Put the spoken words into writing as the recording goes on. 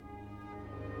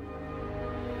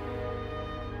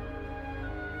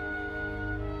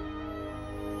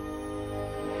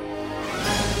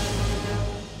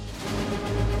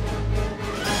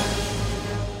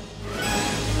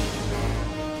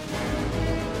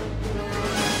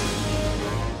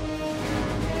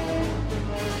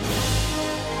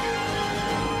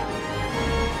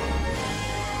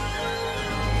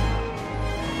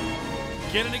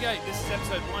Get in the gate. This is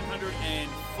episode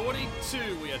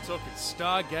 142. We are talking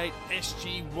Stargate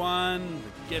SG-1.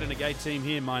 The Get in the Gate team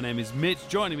here. My name is Mitch.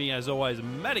 Joining me, as always,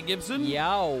 Matty Gibson.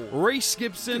 Yo. Reese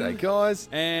Gibson. G'day, guys.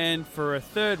 And for a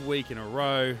third week in a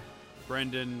row,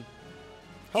 Brendan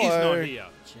is Hello. not here.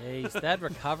 Jeez, that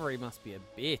recovery must be a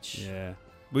bitch. Yeah.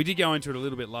 We did go into it a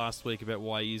little bit last week about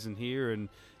why he isn't here, and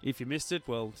if you missed it,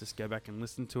 well, just go back and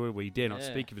listen to it. We dare not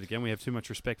speak of it again. We have too much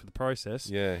respect for the process.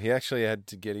 Yeah, he actually had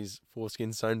to get his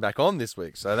foreskin sewn back on this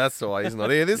week, so that's why he's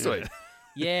not here this week.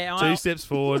 Yeah, Two steps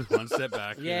forward, one step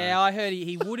back. Yeah, I heard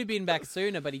he would have been back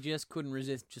sooner, but he just couldn't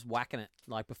resist just whacking it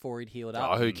like before he'd healed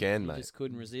up. Oh, who can, He mate? just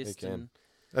couldn't resist. Who can?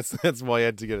 And, That's why he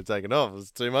had to get it taken off. It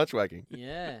was too much whacking.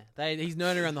 yeah, he's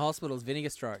known around the hospital as vinegar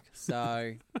stroke.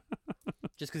 So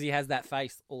just because he has that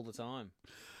face all the time.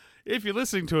 If you're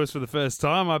listening to us for the first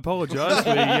time, I apologise.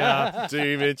 We Do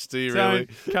you, Mitch? Do you don't really?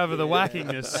 cover the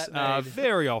wackingness That made-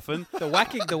 very often. The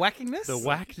wackingness. The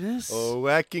whackness Oh,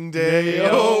 whacking day.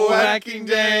 Oh, whacking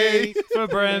day. for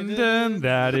Brendan,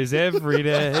 that is every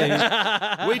day.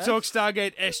 We talk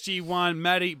Stargate SG-1,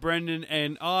 Matty, Brendan,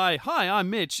 and I. Hi,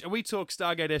 I'm Mitch, and we talk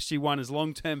Stargate SG-1 as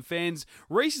long-term fans.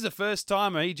 Reese is a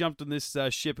first-timer. He jumped on this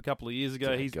ship a couple of years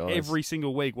ago. He's guys. every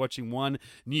single week watching one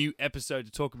new episode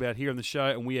to talk about here on the show,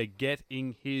 and we are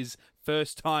getting his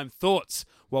first-time thoughts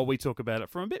while we talk about it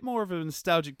from a bit more of a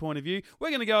nostalgic point of view. We're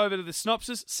going to go over to the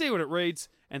synopsis, see what it reads,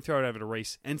 and throw it over to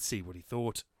Reese and see what he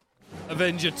thought.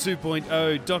 Avenger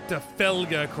 2.0, Dr.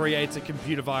 Felger creates a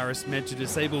computer virus meant to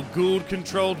disable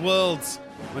Goa'uld-controlled worlds.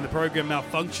 When the program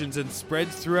malfunctions and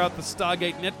spreads throughout the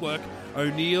Stargate network,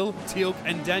 O'Neill, Teal'c,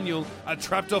 and Daniel are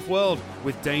trapped off-world,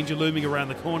 with danger looming around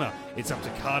the corner. It's up to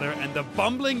Carter and the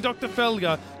bumbling Dr.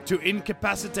 Felger to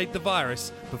incapacitate the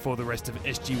virus before the rest of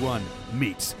SG-1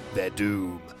 meets their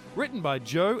doom. Written by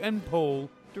Joe and Paul,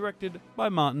 directed by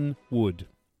Martin Wood.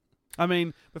 I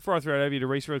mean, before I throw it over to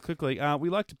Reese real quickly, we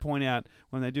like to point out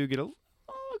when they do get a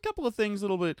couple of things, a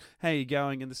little bit, how you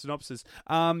going in the synopsis.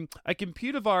 A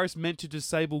computer virus meant to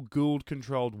disable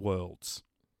Goa'uld-controlled worlds.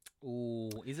 Ooh,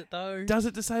 is it though? Does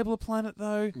it disable a planet,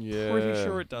 though? Yeah. Pretty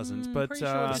sure it doesn't. But pretty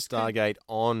sure it just- Stargate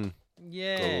on.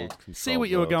 Yeah. see what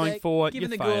you were going for.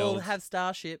 Given You the failed. Goa'uld have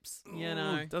starships, you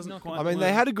know. doesn't not quite- gonna- I mean,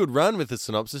 they had a good run with the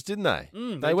synopsis, didn't they?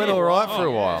 They went did. all right for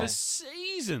a Oh, while. For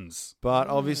seasons. But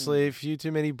obviously a few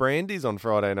too many brandies on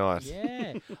Friday night.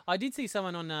 Yeah. I did see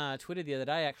someone on Twitter the other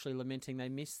day actually lamenting they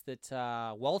missed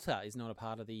that Walter is not a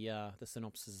part of the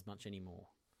synopsis as much anymore.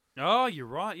 Oh, you're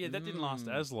right. Yeah, that didn't last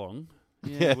as long.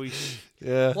 Yeah.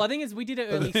 Yeah. Well, I think is we did it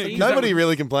early season. Nobody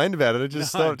really complained about it. It just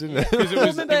stopped, didn't it? Because it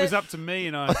Remember- was up to me,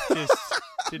 and I just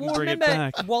didn't Well, bring it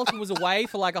remember, back. Walter was away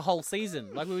for like a whole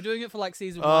season. Like we were doing it for like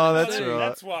season Oh, 1 and that's 2. right.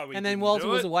 That's why we And then didn't Walter do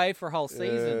was it. away for a whole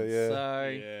season. yeah.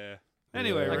 So Yeah.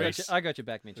 Anyway, Yeah. Reese. I got your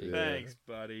back, Mitchie. Yeah. Thanks,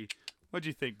 buddy. What'd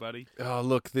you think, buddy? Oh,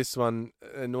 look, this one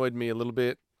annoyed me a little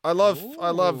bit. I love Ooh.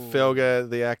 Felger,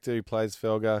 the actor who plays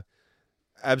Felger.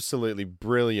 Absolutely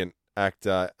brilliant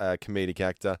actor, comedic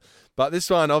actor. But this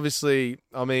one, obviously,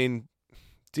 I mean,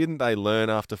 didn't they learn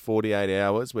after 48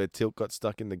 hours where Teal'c got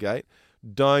stuck in the gate?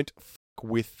 Don't f***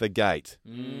 with the gate.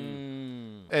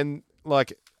 And,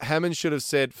 like, Hammond should have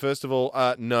said, first of all,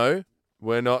 no,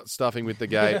 we're not stuffing with the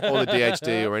gate or the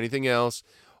DHD or anything else.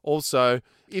 Also,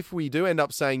 if we do end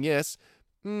up saying yes,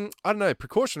 I don't know,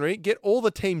 precautionary, get all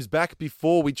the teams back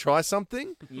before we try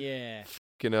something. Yeah.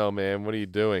 Fucking hell, man, what are you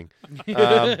doing?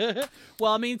 Well,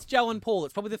 I mean, it's Joe and Paul.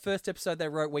 It's probably the first episode they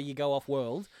wrote where you go off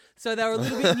world. So they were a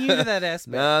little bit new to that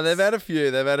aspect. Nah, they've had a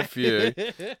few.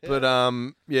 But,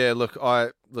 yeah, look,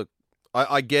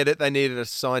 I get it. They needed a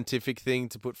scientific thing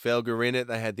to put Felger in it.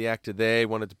 They had the actor there,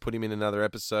 wanted to put him in another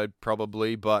episode,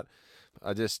 probably, but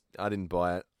I didn't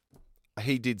buy it.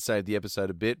 He did save the episode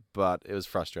a bit, but it was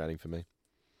frustrating for me.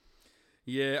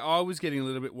 Yeah, I was getting a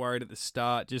little bit worried at the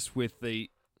start just with the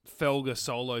Felger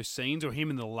solo scenes, or him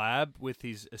in the lab with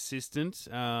his assistant.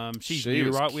 She's She new,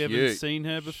 was right? We haven't cute. seen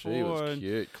her before. She was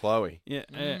cute. Chloe. Yeah,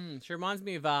 She reminds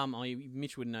me of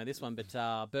Mitch wouldn't know this one, but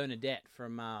Bernadette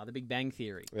from The Big Bang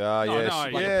Theory. Yeah, no, yeah,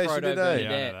 Like yeah, a she proto did, Bernadette. Yeah,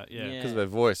 I know that, yeah. because of her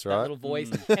voice, That right? little voice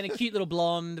and a cute little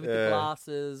blonde with the Yeah.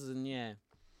 glasses, and yeah.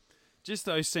 just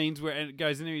those scenes where it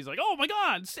goes in there, he's like, "Oh my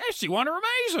god, SG-1 are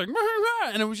amazing!"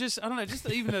 And it was just, I don't know, just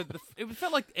even it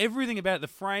felt like everything about it, the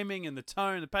framing and the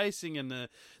tone, the pacing and the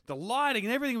lighting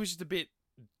and everything was just a bit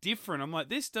different. I'm like,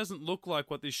 this doesn't look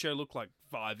like what this show looked like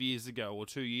 5 years ago or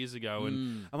 2 years ago,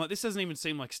 and I'm like, this doesn't even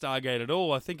seem like Stargate at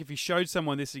all. I think if you showed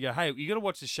someone this, you go, "Hey, you got to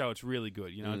watch this show. It's really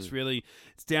good. You know,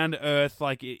 it's down to earth.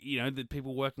 Like, the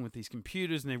people working with these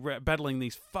computers and they're battling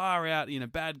these far out,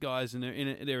 bad guys, and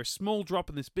they're a small drop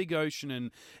in this big ocean,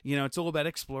 and it's all about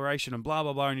exploration and blah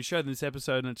blah blah." And you show them this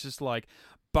episode, and it's just like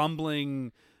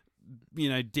bumbling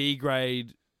D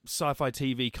grade sci-fi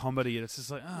TV comedy, and it's just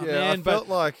like, oh Yeah, man, I felt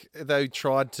like they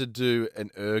tried to do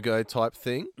an Ergo type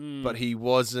thing, Mm. but he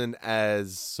wasn't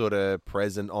as sort of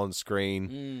present on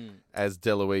screen as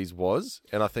DeLuise was,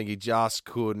 and I think he just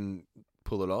couldn't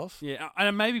pull it off. Yeah,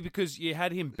 and maybe because you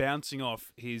had him bouncing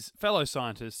off his fellow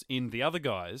scientists in The Other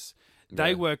Guys,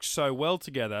 they Yeah. worked so well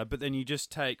together, but then you just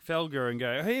take Felger and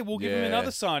go, hey, we'll give him Yeah.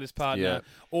 another scientist partner, Yeah.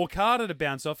 or Carter to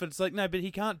bounce off. It's like, no, but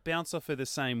he can't bounce off her the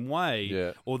same way,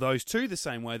 Yeah. or those two the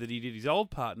same way that he did his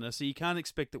old partner, so you can't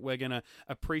expect that we're going to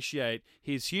appreciate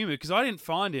his humour, because I didn't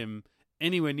find him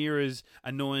anywhere near as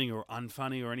annoying or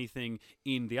unfunny or anything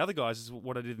in The Other Guys as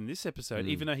what I did in this episode,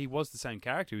 even though he was the same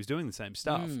character, he was doing the same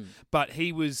stuff. But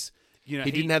he was, He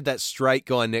didn't have that straight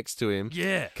guy next to him.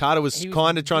 Yeah. Carter was He was-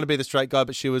 kind of trying to be the straight guy,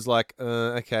 but she was like,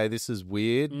 okay, this is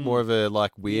weird. More of a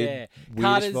weirdish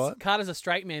vibe. Carter's a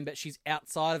straight man, but she's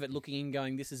outside of it looking in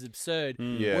going, this is absurd.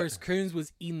 Yeah. Whereas Coombs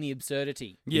was in the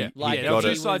absurdity. Yeah, Like, yeah, got two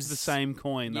it. sides of the same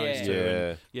coin, those Yeah. two. Yeah.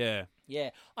 And- yeah. Yeah.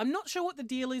 I'm not sure what the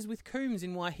deal is with Coombs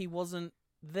and why he wasn't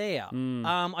there. Mm.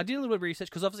 I did a little bit of research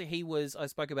because obviously I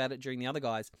spoke about it during The Other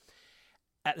Guys.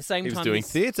 At the same He was time, doing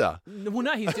this- theatre. Well,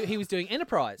 no, he was doing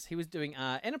Enterprise. He was doing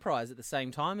Enterprise at the same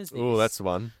time as this. Oh, that's the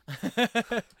one.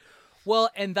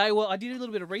 Well, and they were. I did a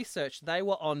little bit of research. They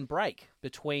were on break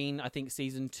between, I think,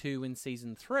 season 2 and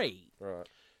season 3. Right.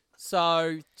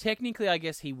 So technically, I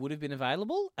guess he would have been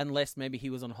available, unless maybe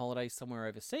he was on holiday somewhere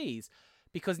overseas,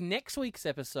 because next week's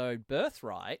episode,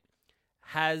 Birthright,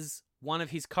 has one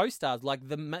of his co-stars, like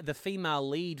the female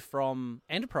lead from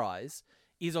Enterprise,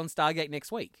 is on Stargate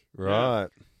next week. Right.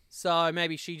 So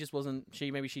maybe she just wasn't.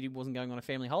 Maybe she wasn't going on a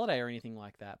family holiday or anything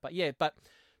like that. But yeah,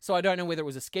 so I don't know whether it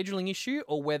was a scheduling issue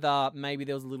or whether maybe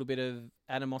there was a little bit of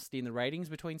animosity in the ratings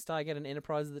between Stargate and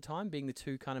Enterprise at the time, being the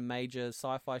two kind of major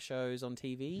sci-fi shows on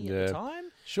TV at the time.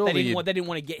 Surely they you'd- didn't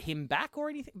want to get him back or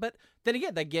anything. But then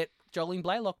again, they get Jolene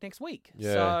Blaylock next week.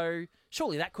 Yeah. So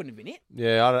surely that couldn't have been it.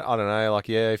 Yeah, I don't know. Like,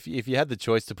 yeah, if you had the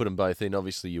choice to put them both in,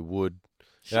 obviously you would.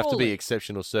 It'd have to be Surely.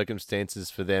 exceptional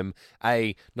circumstances for them,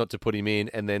 not to put him in,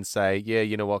 and then say, yeah,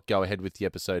 you know what, go ahead with the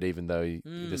episode, even though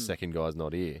the second guy's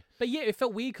not here. But yeah, it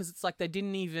felt weird because it's like they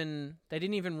didn't even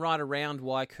write around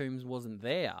why Coombs wasn't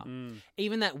there.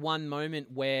 Even that one moment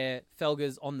where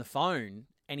Felger's on the phone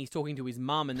and he's talking to his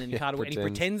mum, and then Carter and he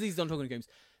pretends he's not talking to Coombs.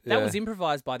 That Yeah. was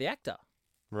improvised by the actor.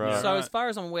 Right. So as far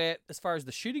as I'm aware, as far as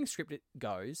the shooting script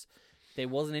goes, there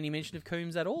wasn't any mention of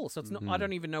Coombs at all. So it's not. I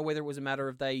don't even know whether it was a matter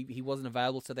of he wasn't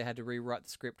available, so they had to rewrite the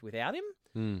script without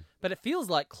him. But it feels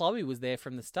like Chloe was there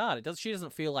from the start. She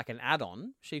doesn't feel like an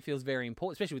add-on. She feels very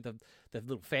important, especially with the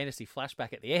little fantasy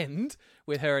flashback at the end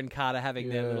with her and Carter having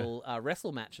their little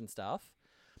wrestle match and stuff.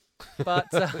 But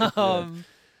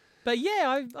but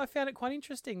yeah, I found it quite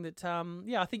interesting that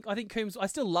I think Coombs. I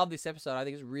still love this episode. I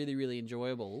think it's really, really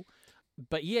enjoyable.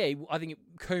 But yeah, I think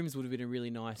Coombs would have been a really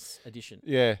nice addition.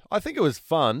 Yeah, I think it was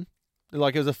fun.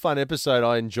 Like, it was a fun episode.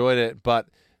 I enjoyed it, but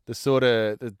the sort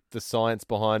of the science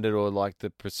behind it, or like the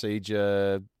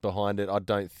procedure behind it, I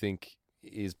don't think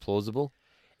is plausible.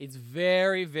 It's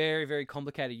very, very, very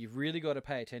complicated. You've really got to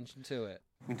pay attention to it.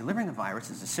 I mean, delivering the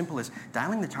virus is as simple as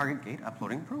dialing the target gate,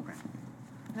 uploading the program.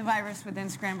 The virus would then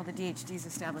scramble the DHD's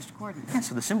established coordinates. Yeah,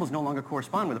 so the symbols no longer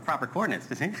correspond with the proper coordinates,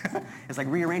 you see? It's like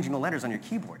rearranging the letters on your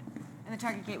keyboard. And the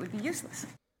target gate would be useless.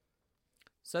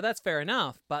 So that's fair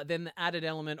enough. But then the added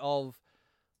element of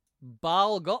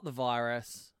Baal got the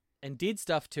virus and did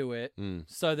stuff to it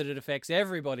so that it affects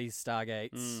everybody's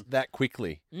Stargates. That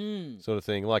quickly, sort of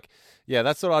thing. Like, yeah,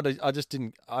 that's what I just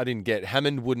didn't get.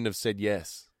 Hammond wouldn't have said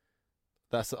yes.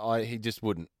 He just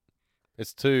wouldn't.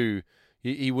 It's too.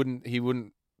 He wouldn't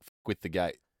f with the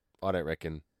gate. I don't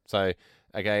reckon. So,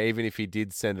 okay, even if he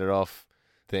did send it off,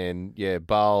 then yeah,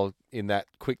 Baal in that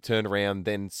quick turnaround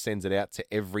then sends it out to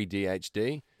every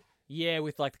DHD. Yeah,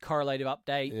 with like the correlative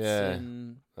updates. Yeah.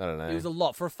 And I don't know. it was a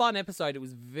lot. For a fun episode, it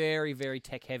was very, very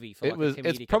tech heavy. For like a It's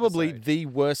comedic probably episode. the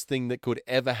worst thing that could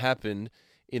ever happen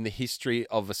in the history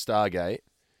of a Stargate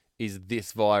is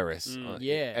this virus.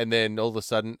 yeah. And then all of a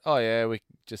sudden, oh yeah, we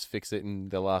just fix it in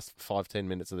the last 5-10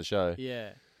 minutes of the show. Yeah.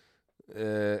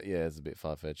 Yeah, it's a bit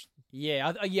far-fetched.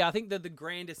 Yeah, I think that the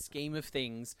grander scheme of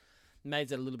things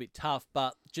made it a little bit tough,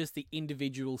 but just the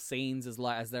individual scenes as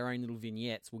their own little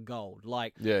vignettes were gold.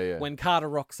 Like Yeah. when Carter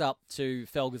rocks up to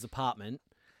Felger's apartment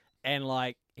and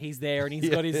like he's there and he's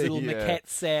got his little Yeah. maquette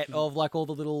set of like all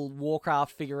the little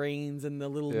Warcraft figurines and the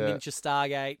little Yeah. miniature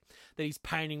Stargate that he's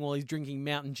painting while he's drinking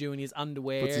Mountain Dew in his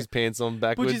underwear. Puts his pants on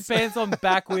backwards. Puts his pants on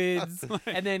backwards,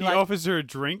 and then He like offers her a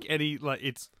drink, and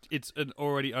it's an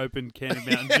already opened can of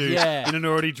Mountain Dew Yeah. in an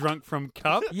already drunk from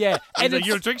cup. yeah, And and he's like, it's,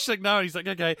 "You're a drink?" She's like, "No." And he's like,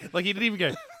 "Okay." Like, he didn't even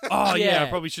go, Oh, yeah, Yeah. I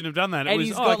probably shouldn't have done that. It And was,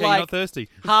 he's oh, got, okay, you're like, not thirsty.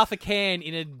 half a can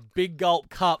in a big gulp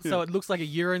cup, so it looks like a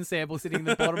urine sample sitting in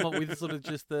the bottom of with sort of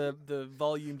just the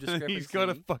volume discrepancy. He's got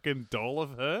a fucking doll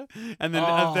of her, and then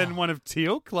Oh. one of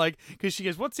Teal'c, like, because she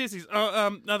goes, "What's this?" He's,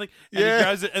 nothing. And Yeah. he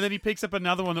grabs it, and then he picks up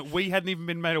another one that we hadn't even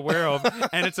been made aware of,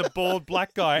 and it's a bald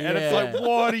black guy, and it's Yeah. like,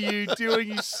 "What are you doing,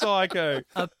 you psycho?"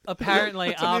 Apparently,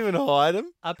 Didn't even hide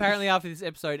him. after this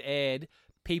episode aired,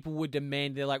 people would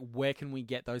demand, they're like, where can we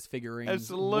get those figurines?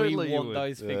 Absolutely We you want would.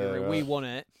 those Yeah, figurines. right. We want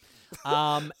it.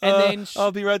 And then...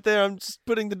 I'll be right there. I'm just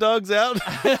putting the dogs out.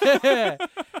 and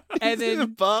In the then...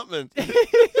 apartment.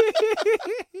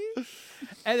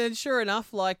 And then, sure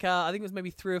enough, like I think it was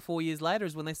maybe 3 or 4 years later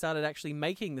is when they started actually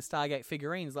making the Stargate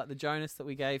figurines, like the Jonas that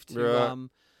we gave to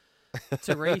Right.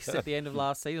 to Reese at the end of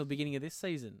last season, or beginning of this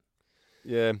season.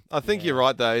 Yeah, I think Yeah. you're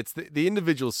right though. It's the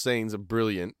individual scenes are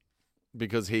brilliant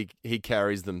because he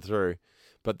carries them through,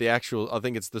 but the actual, I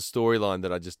think it's the storyline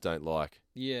that I just don't like.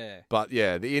 Yeah. But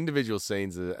yeah, the individual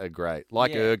scenes are great,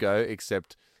 like Yeah. Ergo,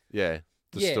 except the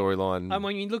Yeah. storyline. And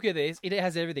when you look at this, it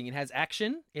has everything. It has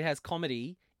action. It has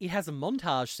comedy. It has a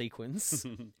montage sequence,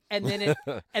 and then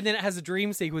it has a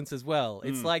dream sequence as well.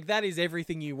 It's like that is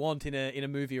everything you want in a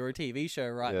movie or a TV show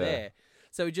right Yeah. there.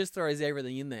 So it just throws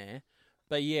everything in there.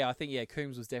 But yeah, I think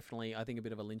Coombs was definitely a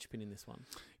bit of a linchpin in this one.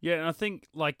 Yeah, and I think,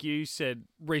 like you said,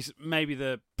 Reese, maybe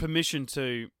the permission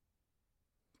to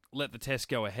let the test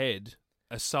go ahead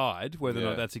aside, whether or Yeah.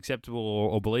 not that's acceptable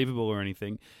or believable or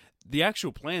anything, the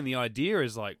actual plan, the idea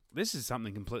is like, this is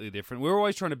something completely different. We're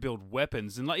always trying to build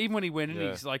weapons. And like, even when he went in,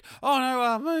 Yeah. he's like, oh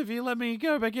no, movie, let me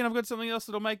go back in. I've got something else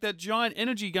that'll make that giant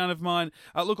energy gun of mine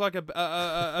look like a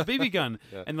BB gun.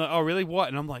 Yeah. And like, oh, really? What?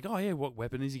 And I'm like, oh yeah, what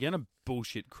weapon is he going to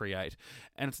bullshit create?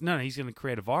 And it's, no, he's going to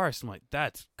create a virus. I'm like,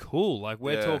 that's cool. Like,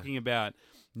 we're Yeah. talking about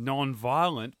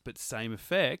non-violent but same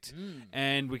effect,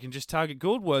 and we can just target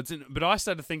Gould words. But I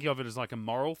started thinking of it as like a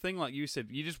moral thing, like you said.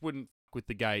 You just wouldn't f- with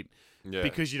the gate Yeah.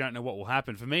 because you don't know what will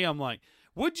happen. For me, I'm like,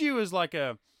 would you, as like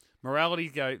a morality,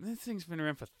 go, this thing's been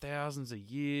around for thousands of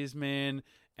years, man,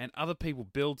 and other people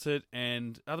built it,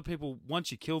 and other people,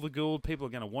 once you kill the Gould, people are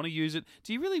going to want to use it.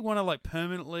 Do you really want to like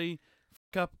permanently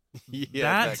fuck up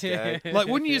Yeah, that? that gag. Like,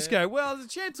 wouldn't you just go, well, there's a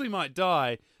chance we might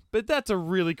die, but that's a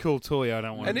really cool toy I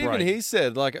don't want And to even break. he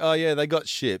said, like, oh yeah, they got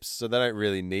ships, so they don't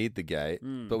really need the gate,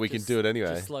 but we can Just- do it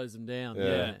anyway. Just slows them down. Yeah.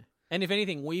 Yeah. And if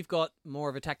anything, we've got more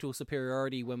of a tactical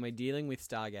superiority when we're dealing with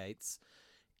Stargates.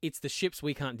 It's the ships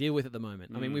we can't deal with at the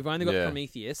moment. I mean, we've only got Yeah.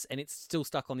 Prometheus, and it's still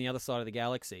stuck on the other side of the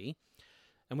galaxy.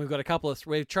 And we've got a couple of...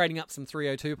 We're trading up some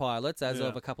 302 pilots as Yeah.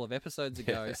 of a couple of episodes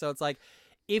ago. So it's like,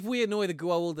 if we annoy the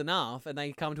Goa'uld enough and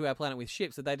they come to our planet with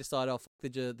ships that they decide, oh, fuck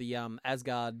the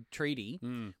Asgard treaty,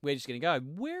 we're just going to go,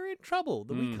 we're in trouble.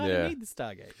 That we kind Yeah. of need the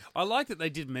Stargate. I like that they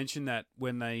did mention that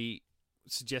when they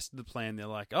suggested the plan. They're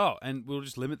like, oh, and we'll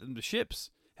just limit them to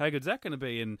ships. How good's that going to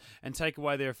be? And take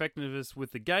away their effectiveness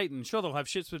with the gate. And sure, they'll have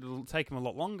ships, but it'll take them a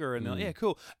lot longer. And they're like, yeah,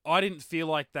 cool. I didn't feel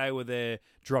like they were there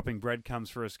dropping breadcrumbs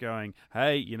for us going,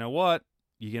 hey, you know what?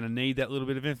 You're going to need that little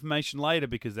bit of information later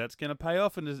because that's going to pay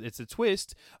off and it's a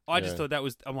twist. I just Yeah. thought that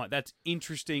was, I'm like, that's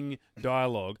interesting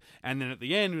dialogue. And then at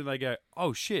the end, when they go,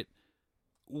 oh, shit,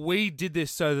 we did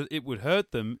this so that it would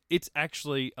hurt them, it's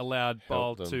actually allowed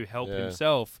Baal them. to help Yeah.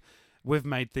 himself. We've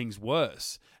made things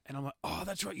worse. And I'm like, oh,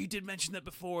 that's right, you did mention that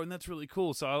before, and that's really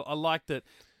cool. So I like that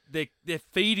they're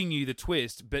feeding you the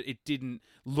twist, but it didn't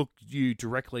look you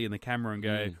directly in the camera and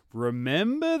go,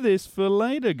 remember this for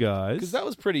later, guys. Because that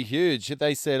was pretty huge.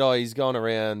 They said, oh, he's gone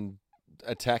around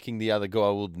attacking the other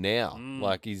Goa'uld now.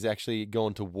 Like, he's actually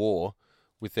gone to war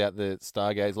without the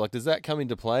Stargates. Like, does that come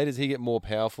into play? Does he get more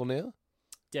powerful now?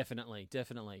 Definitely.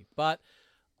 But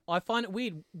I find it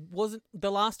weird. Wasn't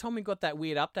the last time we got that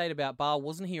weird update about Baal?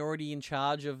 Wasn't he already in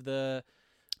charge of the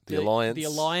alliance? The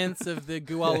alliance of the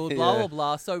Goa'uld, blah blah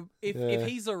blah. So if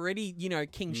he's already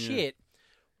king shit,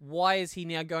 why is he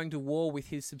now going to war with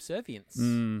his subservience?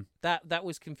 That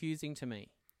was confusing to me.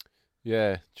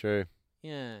 Yeah, true.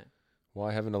 Yeah.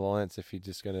 Why have an alliance if you're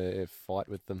just going to fight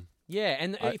with them? Yeah,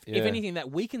 and if yeah. anything,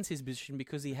 that weakens his position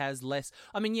because he has less...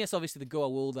 I mean, yes, obviously the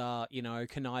Goa'uld are,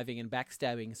 conniving and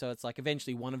backstabbing, so it's like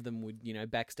eventually one of them would,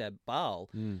 backstab Baal.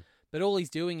 But all he's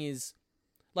doing is...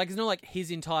 Like, it's not like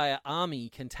his entire army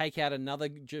can take out another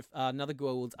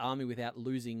Goa'uld's army without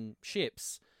losing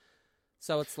ships.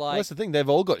 So it's Well, like... that's the thing. They've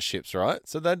all got ships, right?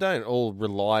 So they don't all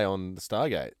rely on the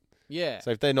Stargate. yeah.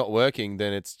 So if they're not working,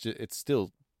 then it's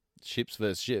still ships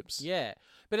versus ships. Yeah.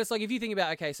 But it's like if you think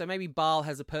about, okay, so maybe Baal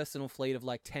has a personal fleet of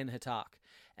like 10 Hatak,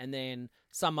 and then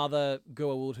some other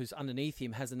Goa'uld who's underneath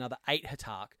him has another 8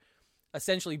 Hatak.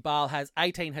 Essentially, Baal has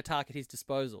 18 Hatak at his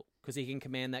disposal because he can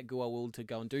command that Goa'uld to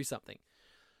go and do something.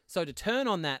 So to turn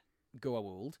on that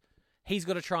Goa'uld, he's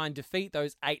got to try and defeat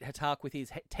those 8 Hatak with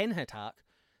his 10 Hatak.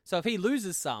 So if he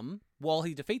loses some while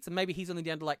he defeats them, maybe he's only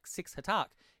down to like 6 Hatak.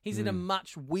 He's in a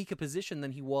much weaker position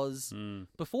than he was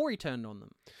before he turned on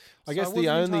them. I guess the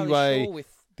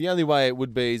only way it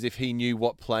would be is if he knew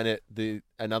what planet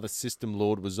another system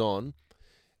lord was on,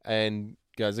 and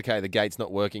goes, okay, the gate's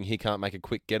not working. He can't make a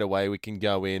quick getaway. We can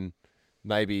go in,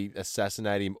 maybe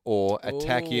assassinate him or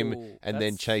attack him, and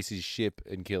then chase his ship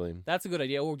and kill him. That's a good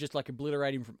idea. Or just like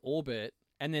obliterate him from orbit.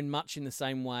 And then much in the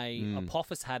same way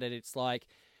Apophis had it, it's like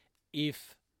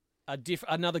if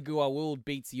another Goa'uld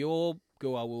beats your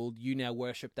Goa'uld, you now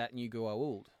worship that new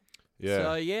Goa'uld. Yeah.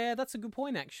 So, yeah, that's a good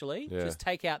point, actually. Yeah. Just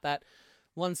take out that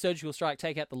one surgical strike,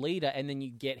 take out the leader, and then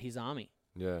you get his army.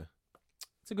 Yeah.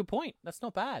 It's a good point. That's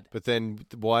not bad. But then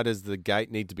why does the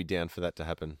gate need to be down for that to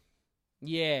happen?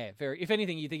 Yeah, very. If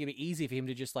anything, you think it'd be easy for him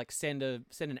to just like send an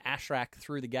Ashrak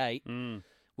through the gate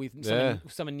with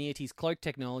some of Neoti's cloak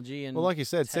technology. And well, like you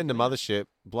said, send a mothership,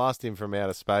 blast him from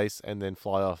outer space, and then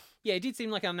fly off. Yeah, it did seem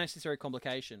like an unnecessary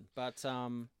complication, but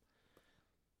like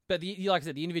I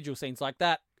said, the individual scenes like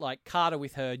that, like Carter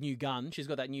with her new gun. She's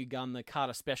got that new gun, the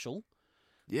Carter Special.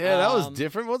 Yeah, that was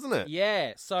different, wasn't it?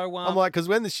 Yeah. So I'm like, because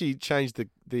when she changed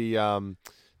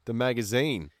the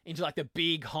magazine into like the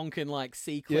big honking like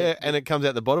C-clip. Yeah, and it comes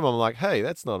out the bottom. I'm like, hey,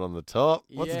 that's not on the top.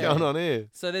 What's going on here?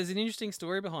 So there's an interesting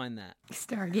story behind that.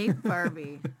 Stargate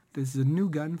Barbie. This is a new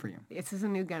gun for you. This is a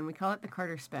new gun. We call it the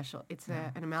Carter Special. It's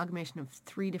an amalgamation of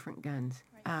 3 different guns.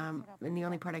 And the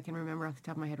only part I can remember off the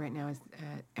top of my head right now is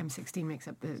M16 makes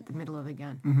up the middle of the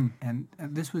gun. Mm-hmm. And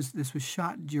this was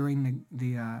shot during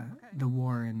the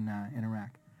war in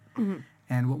Iraq. Mm-hmm.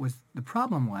 And what was the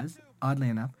problem was, oddly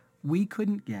enough, we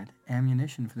couldn't get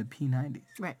ammunition for the P90s.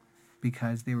 Right.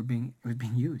 Because it was being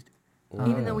used.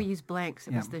 Even though we used blanks,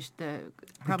 it was the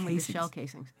problem with the shell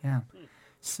casings. Yeah.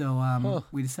 So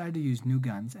we decided to use new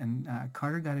guns, and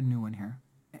Carter got a new one here.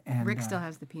 And Rick still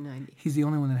has the P90. He's the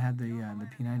only one that had the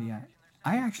P90.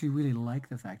 I actually really like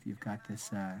the fact that you've got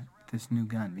this new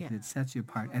gun, because it sets you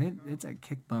apart, and it's a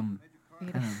kick bum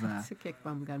kind of. It's a kick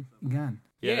bum gun.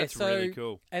 Yeah, that's really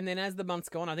cool. And then as the months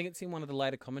go on, I think it's in one of the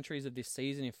later commentaries of this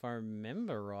season, if I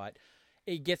remember right,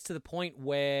 it gets to the point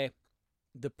where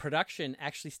the production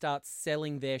actually starts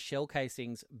selling their shell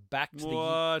casings back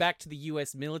to the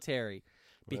US military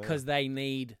because they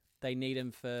need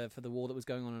them for the war that was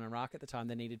going on in Iraq at the time.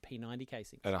 They needed P90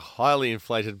 casings at a highly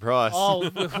inflated price. Oh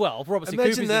well, Robert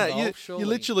Imagine that involved, you're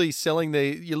literally selling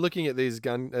you're looking at these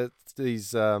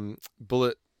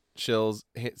bullet shells,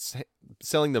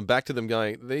 selling them back to them,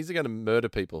 going, these are going to murder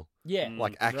people. Yeah,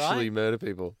 like actually murder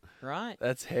people. Right,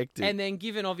 that's hectic. And then,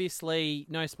 given obviously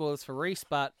no spoilers for Reese,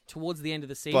 but towards the end of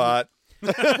the season,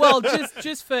 well,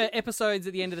 just for episodes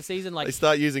at the end of the season, like they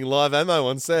start using live ammo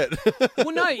on set.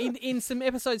 Well, no, in some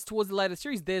episodes towards the later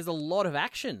series, there's a lot of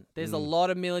action. There's a lot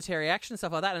of military action,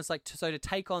 stuff like that. And it's like, so to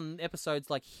take on episodes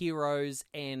like Heroes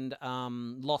and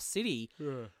Lost City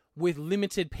with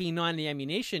limited P90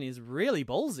 ammunition is really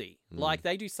ballsy. Like,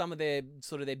 they do some of their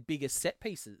biggest set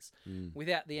pieces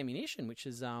without the ammunition, which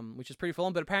is pretty full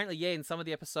on. But apparently, in some of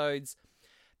the episodes,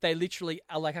 they literally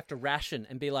have to ration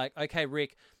and be like, okay,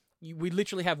 Rick, we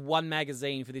literally have 1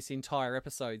 magazine for this entire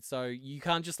episode, so you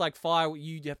can't just fire.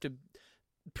 You have to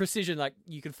precision. Like,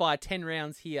 you can fire 10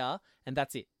 rounds here, and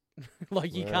that's it.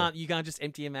 You can't just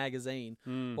empty a magazine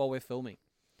while we're filming.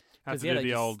 Have to do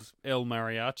the old El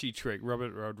Mariachi trick.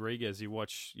 Robert Rodriguez, you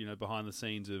watch, behind the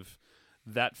scenes of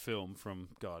that film from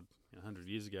 100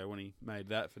 years ago when he made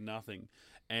that for nothing,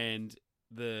 and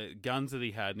the guns that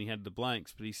he had, and he had the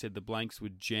blanks, but he said the blanks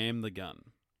would jam the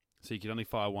gun, so you could only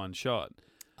fire 1 shot.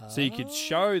 So you could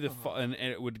show and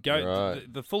it would go.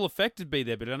 Right. The full effect would be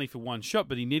there, but only for 1 shot.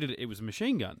 But he needed it was a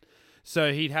machine gun,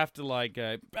 so he'd have to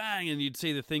go bang, and you'd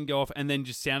see the thing go off, and then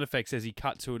just sound effects as he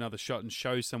cut to another shot and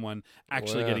show someone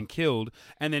actually getting killed,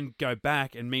 and then go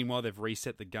back. And meanwhile, they've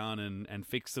reset the gun and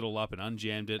fixed it all up and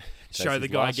unjammed it. Show the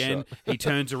guy again. He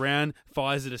turns around,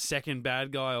 fires at a second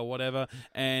bad guy or whatever,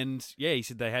 and he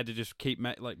said they had to just keep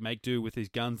make do with his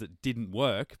guns that didn't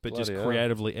work, but just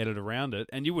creatively edit around it.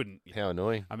 And you wouldn't. How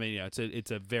annoying! I mean,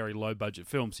 it's a very low budget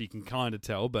film, so you can kind of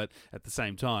tell, but at the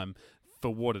same time,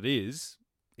 for what it is,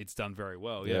 it's done very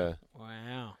well. Yeah.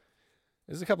 Wow.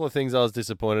 There's a couple of things I was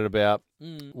disappointed about.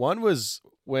 One was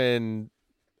when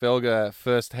Felga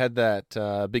first had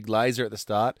that big laser at the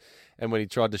start, and when he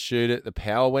tried to shoot it, the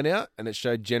power went out, and it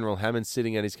showed General Hammond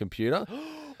sitting at his computer.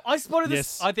 I spotted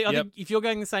this. I think if you're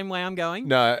going the same way I'm going.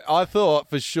 No, I thought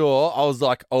for sure, I was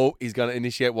like, he's going to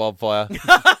initiate wildfire.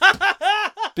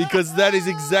 Because that is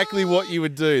exactly what you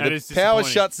would do. The power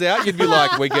shuts out, you'd be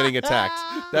like, we're getting attacked.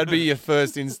 That'd be your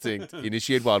first instinct.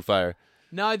 Initiate wildfire.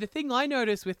 No, the thing I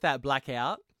noticed with that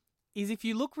blackout is if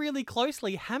you look really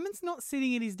closely, Hammond's not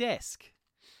sitting at his desk.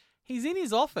 He's in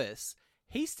his office.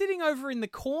 He's sitting over in the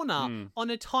corner on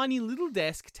a tiny little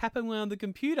desk, tapping away on the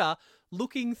computer,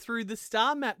 looking through the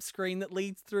star map screen that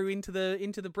leads through into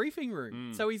the briefing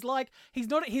room. So he's not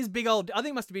at his big old. I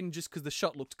think it must have been just because the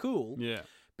shot looked cool. Yeah.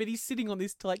 But he's sitting on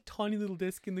this like tiny little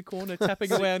desk in the corner,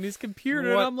 tapping away on his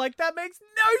computer, and I'm like, that makes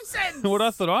no sense. What I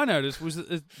thought I noticed was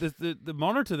that the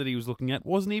monitor that he was looking at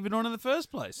wasn't even on in the first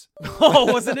place.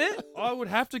 Oh, wasn't it? I would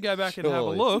have to go back and have a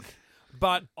Surely. look.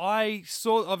 But I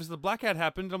saw, obviously, the blackout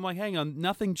happened. I'm like, hang on,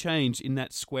 nothing changed in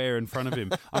that square in front of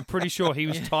him. I'm pretty sure he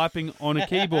was typing on a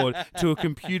keyboard to a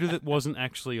computer that wasn't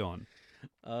actually on.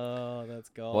 Oh, that's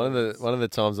gold. One of the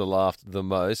times I laughed the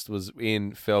most was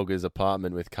in Felger's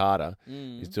apartment with Carter.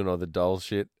 He's doing all the doll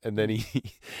shit, and then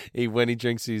he when he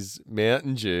drinks his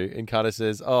Mountain Dew, and Carter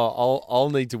says, "Oh, I'll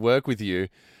need to work with you,"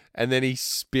 and then he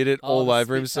spit it all the over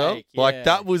spit himself. take, Like yeah.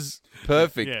 that was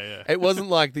perfect. Yeah. It wasn't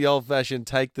like the old fashioned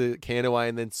take the can away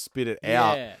and then spit it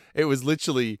out. Yeah. It was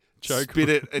literally Choke. spit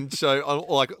it and show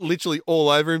like literally all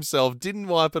over himself. Didn't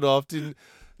wipe it off. Didn't.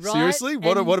 Right? Seriously? And-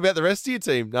 What about the rest of your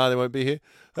team? No, they won't be here.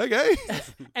 Okay.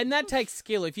 And that takes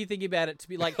skill if you think about it to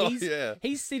be like Oh, he's yeah.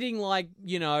 he's sitting like,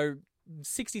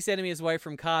 60 centimeters away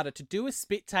from Carter to do a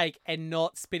spit take and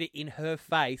not spit it in her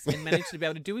face and manage to be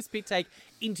able to do a spit take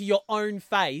into your own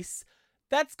face.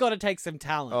 That's got to take some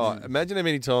talent. Oh, imagine how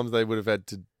many times they would have had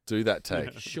to do that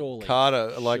take. Surely.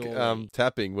 Carter, Surely.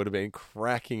 tapping would have been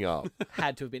cracking up.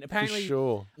 Had to have been. For Apparently,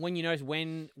 sure. when you notice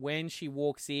when she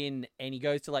walks in and he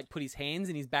goes to like put his hands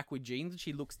in his backward jeans and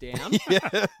she looks down,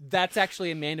 that's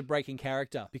actually Amanda breaking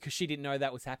character because she didn't know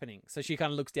that was happening. So she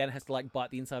kind of looks down and has to like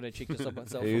bite the inside of her cheek to stop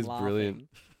herself He from is laughing. brilliant.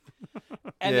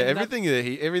 And Yeah, then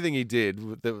everything he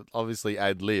did, that obviously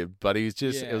ad lib, but he was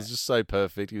just Yeah. it was just so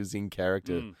perfect. He was in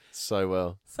character so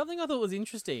well. Something I thought was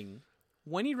interesting.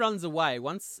 When he runs away,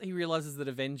 once he realizes that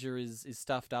Avenger is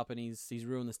stuffed up and he's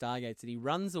ruined the Stargates, and he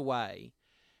runs away,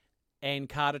 and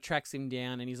Carter tracks him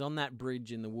down, and he's on that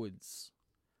bridge in the woods.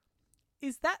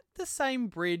 Is that the same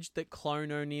bridge that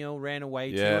Clone O'Neill ran away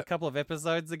to Yeah. a couple of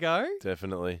episodes ago?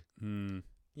 Definitely.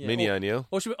 Yeah, Mini or- O'Neill.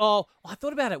 Or should we, I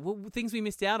thought about it. Things we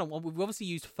missed out on. Well, we've obviously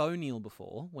used Faux-Neil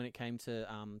before when it came to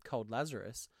Cold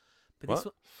Lazarus. But this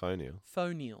What? Phoniel.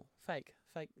 Faux-Neil. Fake,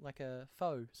 like a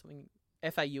faux, something,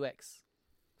 F-A-U-X.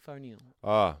 Faux-Neil.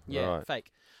 Ah, Yeah, right.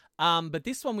 fake. But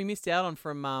this one we missed out on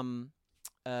from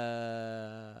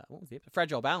what was it?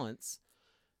 Fragile Balance.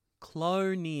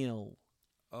 Clone-Neil.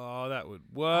 Oh, that would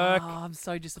work. Oh, I'm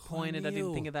so disappointed. I didn't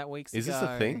Clone-Neil. think of that weeks Is ago. this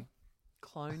a thing?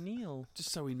 Clone-Neil.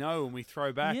 Just so we know when we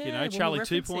throw back, Yeah, you know, when Charlie we're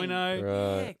referencing. 2.0,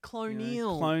 Right. Yeah,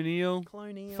 Clone-Neil. Clone-Neil,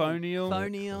 Clone-Neil. Phone-Neil.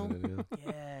 Phone-Neil. Phone-Neil.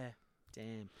 Yeah.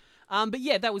 Damn. But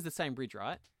yeah, that was the same bridge,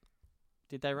 right?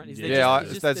 Did they run? Is there Yeah,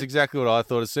 just that's the- exactly what I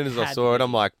thought. As soon as I Had saw to it,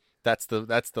 I'm be. like, that's the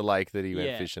lake that he went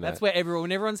Yeah, fishing that's at. where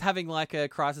when everyone's having like a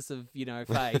crisis of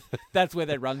faith, that's where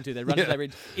they run to. They run to that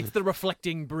bridge. It's the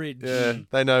reflecting bridge. Yeah,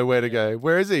 they know where to go.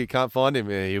 Where is he? Can't find him.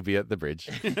 Yeah, he'll be at the bridge.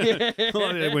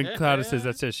 When Carter says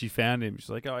that's how she found him, she's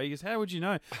like, "Oh, he goes, how would you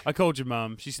know? I called your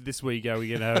mum. She said this week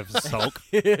we're gonna have a sulk.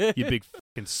 You big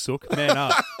fucking sook, man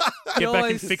up. Get back and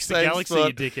always fix the Same galaxy,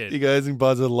 spot. you dickhead." He goes and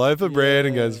buys a loaf of bread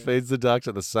and goes Yeah. feeds the ducks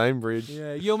at the same bridge.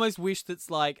 Yeah, you almost wish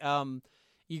that's like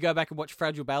you go back and watch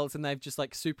Fragile Balance and they've just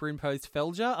like superimposed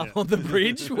Felger up on the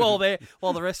bridge while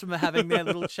the rest of them are having their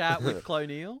little chat with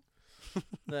Clone-Neil.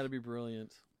 That'd be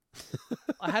brilliant.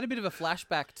 I had a bit of a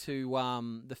flashback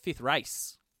to the fifth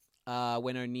race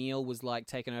when O'Neill was like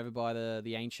taken over by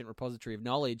the ancient repository of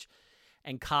knowledge,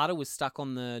 and Carter was stuck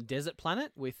on the desert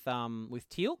planet with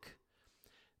Teal'c.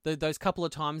 Those couple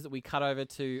of times that we cut over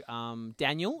to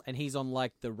Daniel and he's on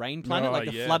like the rain planet, Oh, like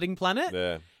the yeah. flooding planet.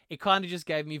 Yeah. It kind of just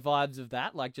gave me vibes of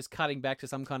that, like just cutting back to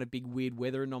some kind of big weird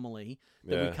weather anomaly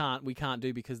that Yeah. we can't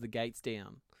do because the gate's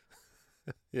down.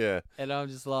 Yeah. And I'm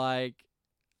just like,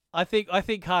 I think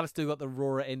Carter still got the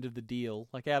rawer end of the deal,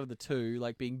 like out of the two,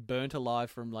 like being burnt alive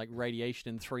from like radiation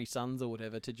and 3 suns or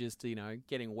whatever to just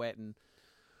getting wet and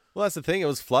Well, that's the thing. It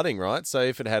was flooding, right? So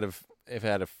if it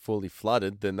had fully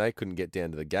flooded, then they couldn't get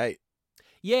down to the gate.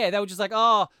 yeah, they were just like,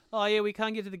 oh yeah, we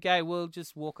can't get to the gate. We'll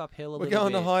just walk uphill a We're little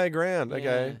going bit. to higher ground. Yeah.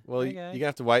 Okay. Well, Okay. you're gonna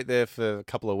have to wait there for a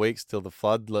couple of weeks till the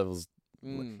flood levels.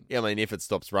 Mm. Yeah, I mean, if it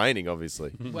stops raining,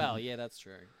 obviously. Well, yeah, that's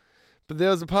true. But there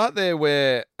was a part there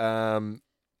where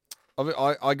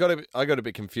I got a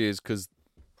bit confused because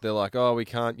they're like, oh, we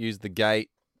can't use the gate,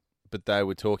 but they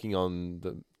were talking on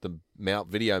the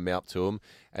video mount to them,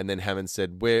 and then Hammond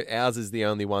said, ours is the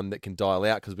only one that can dial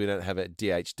out because we don't have a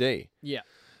DHD. Yeah.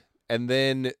 And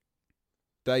then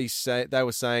they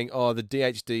were saying, oh, the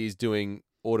DHD is doing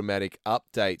automatic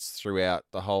updates throughout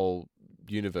the whole,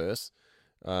 universe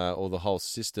or the whole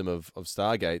system of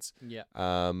Stargates. Yeah.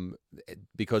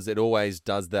 Because it always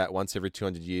does that once every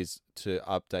 200 years to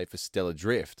update for stellar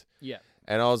drift. Yeah.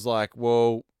 And I was like,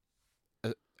 well,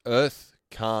 Earth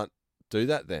can't do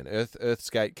that then. Earth's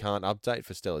gate can't update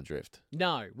for stellar drift.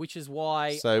 No, which is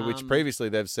why. So, which previously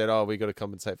they've said, oh, we got to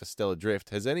compensate for stellar drift.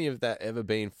 Has any of that ever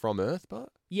been from Earth, Bart?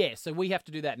 Yeah, so we have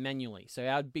to do that manually. So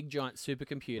our big giant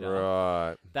supercomputer.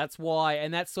 Right. That's why,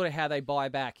 and that's sort of how they buy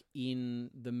back in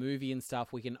the movie and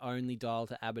stuff. We can only dial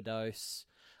to Abydos.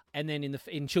 And then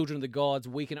in Children of the Gods,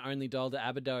 we can only dial to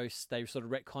Abydos. They sort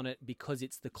of retcon it because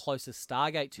it's the closest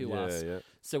Stargate to us. Yeah.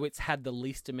 So it's had the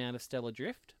least amount of stellar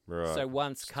drift. Right. So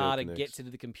once Still Carter connects. gets into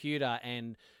the computer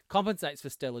and compensates for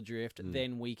stellar drift,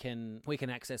 then we can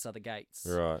access other gates.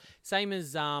 Right. Same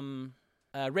as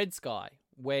Red Sky.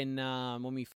 When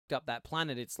we fucked up that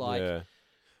planet, it's like yeah.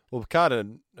 Well, Carter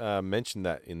mentioned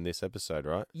that in this episode,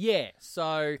 right? yeah.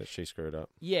 So That she screwed up.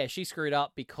 yeah, she screwed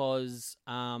up because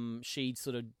she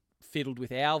sort of fiddled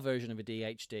with our version of a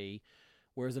DHD,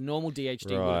 whereas a normal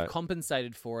DHD would Right. have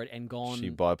compensated for it and gone. She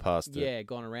bypassed it. Yeah,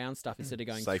 gone around stuff instead of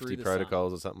going Safety through the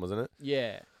protocols or something, wasn't it? Sun.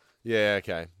 Yeah. Yeah,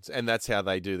 okay. And that's how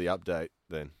they do the update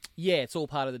then. Yeah, it's all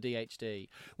part of the DHD,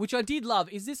 which I did love.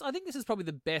 I think this is probably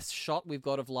the best shot we've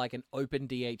got of like an open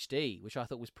DHD, which I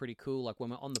thought was pretty cool. Like when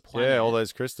we're on the planet. Yeah, all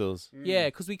those crystals. Yeah,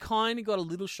 because we kind of got a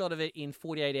little shot of it in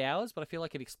 48 hours, but I feel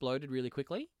like it exploded really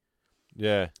quickly.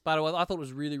 Yeah. But I thought it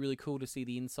was really, really cool to see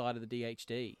the inside of the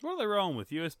DHD. What are they rolling with?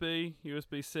 USB,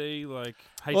 USB-C, like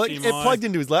HDMI? Well, it plugged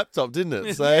into his laptop, didn't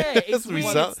it? So Yeah, it's that's weird.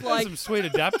 bizarre. It's like- Some sweet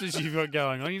adapters you've got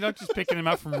going on. You're not just picking them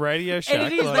up from Radio Shack.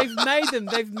 And it is. like- They've made them.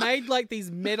 They've made like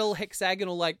these metal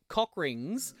hexagonal like cock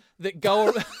rings that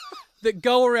go that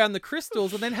go around the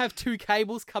crystals, and then have two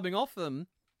cables coming off them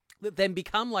that then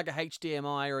become like a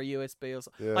HDMI or a USB or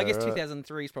something. Yeah, I guess right.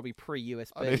 2003 is probably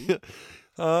pre-USB.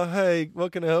 Hey,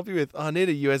 what can I help you with? I need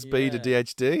a USB to Yeah.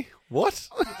 DHD. What?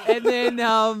 And then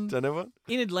Don't know what?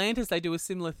 in Atlantis they do a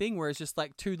similar thing where it's just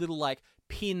like two little like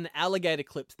pin alligator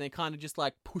clips, and they kind of just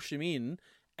like push them in,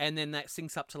 and then that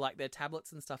syncs up to like their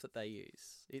tablets and stuff that they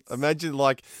use. It's Imagine,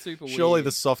 like, super surely weird.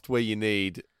 the software you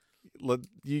need.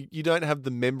 You don't have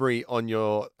the memory on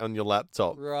your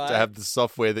laptop Right. to have the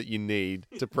software that you need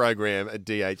to program a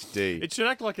DHD. It should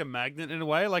act like a magnet in a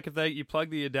way. Like if you plug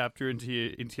the adapter into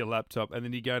your laptop, and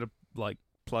then you go to like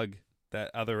plug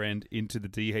that other end into the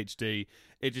DHD,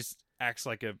 it just acts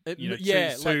like a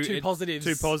two positives.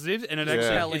 two positives, and it Yeah. actually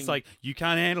Telling. it's like you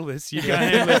can't handle this. You can't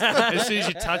handle this. As soon as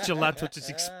you touch your laptop, it just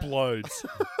explodes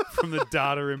from the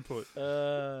data input.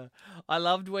 I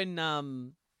loved when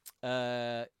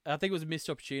I think it was a missed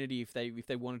opportunity if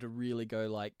they wanted to really go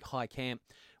like high camp,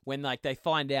 when like they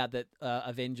find out that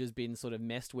Avengers been sort of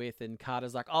messed with, and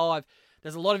Carter's like,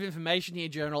 there's a lot of information here,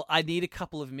 Journal. I need a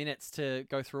couple of minutes to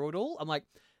go through it all. I'm like,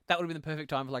 that would have been the perfect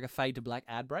time for like a fade to black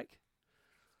ad break.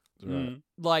 Right.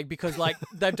 Like, because like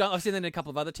I've seen that in a couple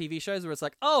of other TV shows where it's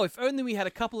like, if only we had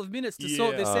a couple of minutes to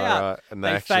sort this Oh, out. right. And they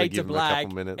They actually fade to give them a black,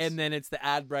 couple minutes. and then it's the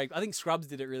ad break. I think Scrubs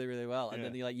did it really, really well. And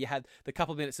then you had the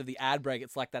couple of minutes of the ad break.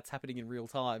 It's like that's happening in real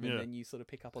time, and Yeah. then you sort of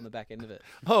pick up on the back end of it.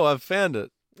 Oh, I've found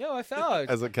it Yeah, I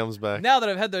found. as it comes back. Now that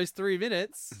I've had those 3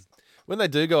 minutes, When they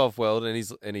do go off world,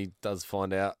 and he does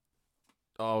find out,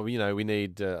 we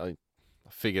need. I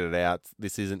figured it out.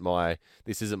 This isn't my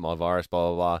virus. Blah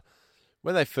blah blah.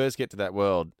 When they first get to that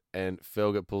world, and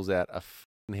Felger pulls out a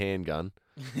f***ing handgun,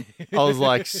 I was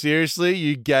like, seriously,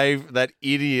 you gave that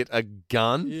idiot a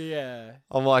gun? yeah,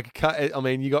 I'm like,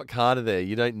 you got Carter there.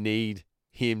 You don't need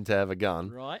him to have a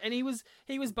gun. right. And he was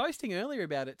boasting earlier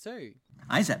about it too.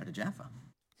 I zapped a Jaffa.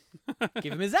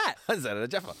 Give him his that. Is that a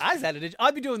Jaffa?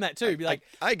 I'd be doing that too. Be like,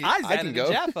 I can zatted go.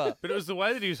 a Jaffa. But it was the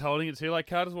way that he was holding it too. Like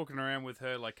Carter's walking around with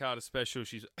her, like Carter's special.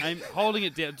 She's holding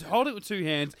it down, holding it with two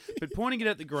hands, but pointing it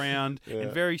at the ground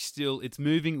and very still. It's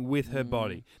moving with her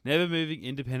body, never moving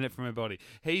independent from her body.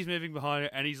 He's moving behind her,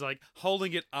 and he's like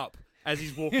holding it up as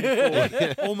he's walking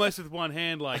forward, almost with one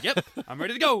hand. Like, yep, I'm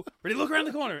ready to go, ready to look around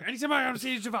the corner. Anytime I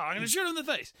see Jafar, I'm going to shoot him in the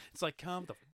face. It's like, calm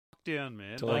the down,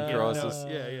 man. Time Like, crisis.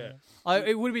 Yeah.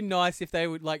 It would have been nice if they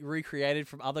would like recreated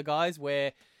from other guys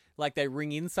where like they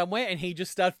ring in somewhere and he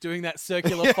just starts doing that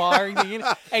circular firing thing in, and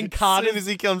As soon Carter's as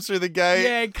he comes through the gate,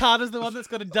 and Carter's the one that's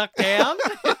got to duck down.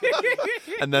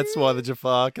 and that's why the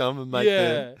Jafar come and make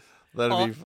them. That'd Oh,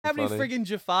 be how many funny. friggin'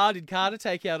 Jafar did Carter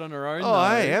take out on her own? Oh, though?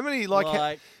 hey, how many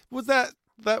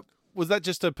was that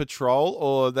just a patrol,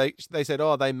 or they said,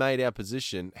 they made our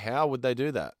position? How would they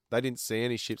do that? They didn't see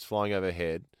any ships flying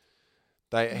overhead.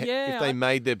 If they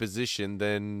made their position,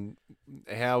 then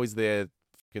how is there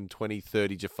fucking 20,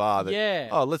 30 Jafar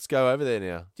that let's go over there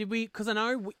now? Did we? Because I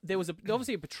know there was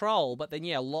obviously a patrol, but then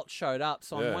a lot showed up.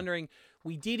 So I'm Yeah. wondering,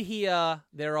 We did hear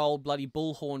their old bloody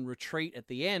bullhorn retreat at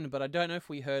the end, but I don't know if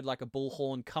we heard like a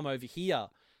bullhorn come over here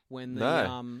when the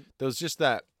No. There was just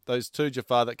those two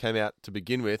Jafar that came out to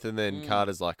begin with, and then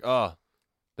Carter's like, oh,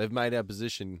 they've made our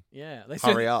position. Yeah,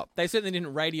 Hurry up. They certainly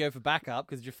didn't radio for backup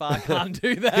because Jafar can't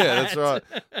do that. Yeah, that's right.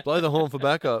 Blow the horn for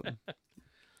backup.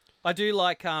 I do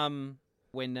like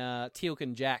when Teal'c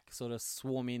and Jack sort of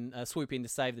swoop in to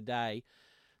save the day.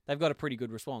 They've got a pretty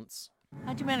good response.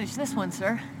 How'd you manage this one,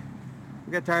 sir?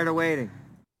 We got tired of waiting.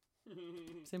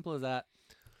 Simple as that.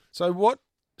 So what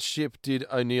ship did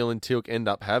O'Neill and Teal'c end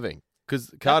up having?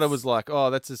 Because Carter was like, oh,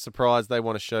 that's a surprise. They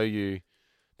want to show you.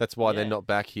 That's why they're not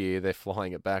back here. They're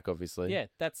flying it back, obviously. Yeah,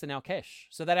 that's an Alkesh.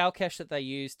 So that Alkesh that they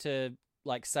used to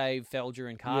like save Felger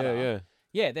and Carter.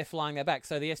 Yeah, they're flying that back.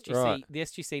 So the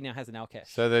SGC now has an Alkesh.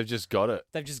 So they've just got it.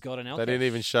 They've just got an Alkesh. They didn't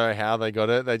even show how they got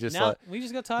it. They just we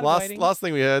just got tired of waiting. Last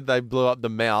thing we heard, they blew up the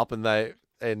Malp,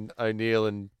 and O'Neill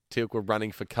and Teal'c were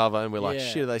running for cover, and we're like,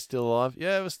 shit, are they still alive?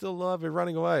 Yeah, we're still alive. We're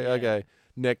running away. Yeah. Okay,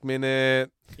 neck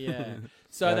minute. Yeah.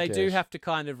 So they do have to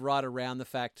kind of ride around the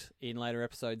fact in later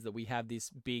episodes that we have this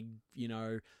big,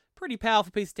 pretty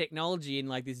powerful piece of technology in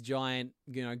like this giant,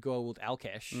 gold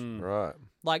Alkesh. Right.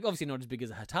 Like obviously not as big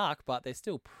as a Hatak, but they're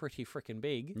still pretty freaking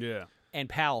big. Yeah. And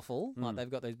powerful. Like they've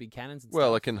got those big cannons and Well,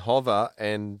 stuff. it can hover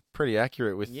and pretty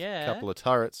accurate with a couple of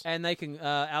turrets. And they can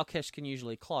Alkesh can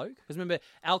usually cloak. Because remember,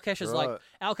 Alkesh is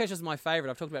Alkesh is my favorite.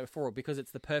 I've talked about it before because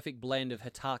it's the perfect blend of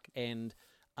Hatak and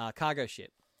cargo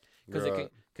ship.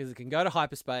 Because it can go to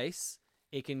hyperspace,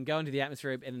 it can go into the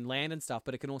atmosphere and land and stuff,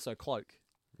 but it can also cloak.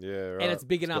 Yeah, right. And it's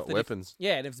big enough got that weapons.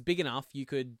 and if it's big enough, you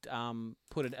could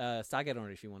put a Stargate on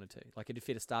it if you wanted to. Like it'd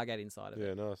fit a Stargate inside of it.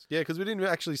 Yeah, nice. Yeah, because we didn't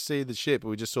actually see the ship,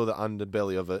 we just saw the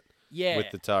underbelly of it. Yeah.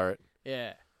 With the turret.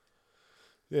 Yeah.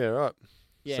 Yeah, right.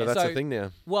 Yeah, so that's the thing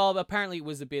now. Well, apparently it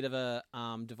was a bit of a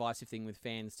divisive thing with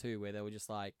fans too, where they were just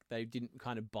like they didn't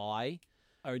kind of buy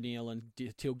O'Neill and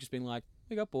Teal'c just being like,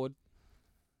 we got bored.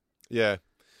 Yeah.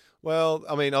 Well,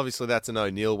 I mean, obviously that's an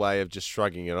O'Neill way of just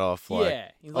shrugging it off.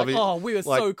 He's like, oh, we were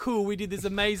so cool. We did this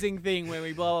amazing thing where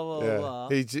we blah, blah, blah, blah.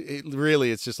 Really,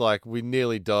 it's just like, we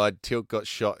nearly died. Teal'c got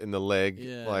shot in the leg.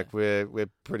 Yeah. Like, we're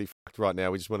pretty fucked right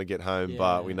now. We just want to get home,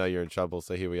 but we know you're in trouble,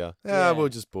 so here we are. Yeah. We're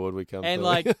just bored. We come. And,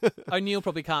 O'Neill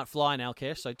probably can't fly in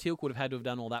Alkesh, so Teal'c would have had to have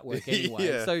done all that work anyway.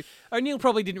 Yeah. So O'Neill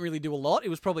probably didn't really do a lot. It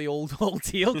was probably all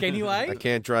Teal'c anyway. I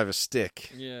can't drive a stick.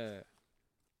 Yeah.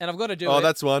 And I've got to do it. Oh,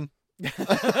 that's one.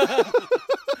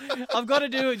 I've got to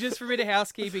do it just for a bit of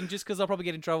housekeeping, just because I'll probably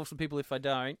get in trouble from people if I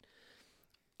don't.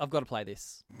 I've got to play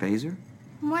this. Phaser?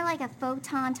 More like a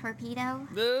photon torpedo.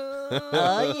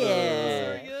 Oh,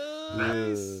 yeah.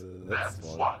 That's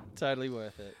fun. Totally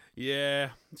worth it. Yeah,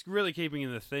 it's really keeping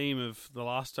in the theme of the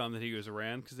last time that he was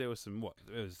around, because there was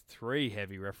there was 3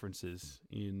 heavy references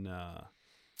in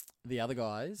The other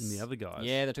guys. Yeah,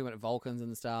 they're talking about Vulcans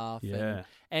and stuff. Yeah.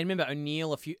 And remember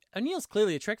O'Neill, O'Neill's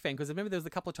clearly a Trek fan, because I remember there was a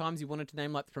couple of times he wanted to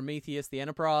name like the Prometheus, the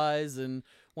Enterprise, and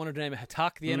wanted to name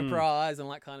Hatak, the Enterprise, and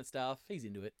all that kind of stuff. He's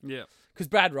into it. Yeah. Because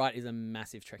Brad Wright is a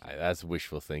massive Trek fan. Hey, that's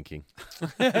wishful thinking.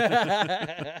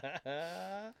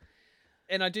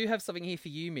 And I do have something here for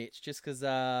you, Mitch, just because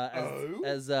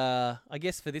as I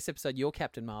guess for this episode you're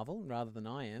Captain Marvel rather than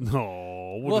I am.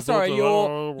 No. Well, sorry,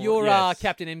 you're yes.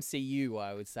 Captain MCU,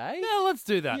 I would say. No, let's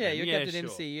do that. Yeah, then. you're Captain sure.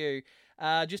 MCU.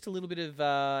 Just a little bit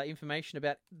of information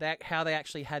about that, how they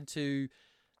actually had to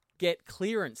get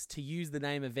clearance to use the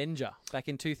name Avenger back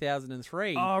in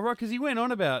 2003. Oh, right, because he went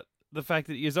on about the fact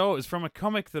that it was from a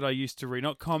comic that I used to read,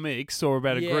 not comics or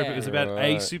about a group. It was about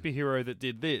a superhero that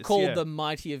did this. Called the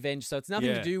Mighty Avenger. So it's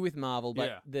nothing to do with Marvel,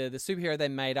 but Yeah. the superhero they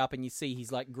made up, and you see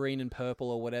he's like green and purple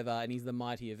or whatever, and he's the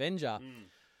Mighty Avenger.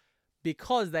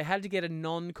 Because they had to get a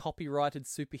non-copyrighted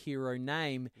superhero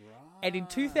name. And in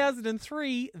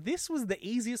 2003, this was the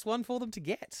easiest one for them to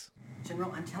get.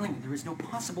 General, I'm telling you, there is no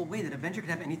possible way that Avenger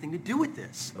could have anything to do with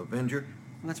this. Avenger?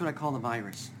 Well, that's what I call the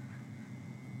virus.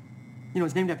 You know,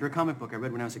 it's named after a comic book I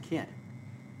read when I was a kid.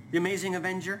 The Amazing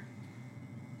Avenger.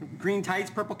 Green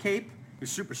tights, purple cape. You're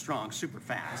super strong, super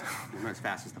fast. You're not as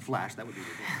fast as the Flash. That would be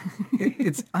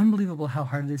ridiculous. It's unbelievable how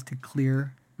hard it is to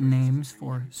clear names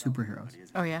for superheroes.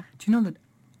 Oh, yeah? Do you know that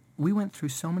we went through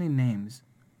so many names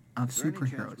of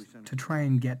superheroes to try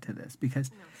and get to this? Because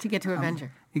To get to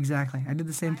Avenger. exactly, I did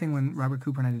the same thing when Robert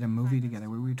Cooper and I did a movie together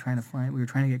where we were trying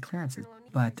to get clearances.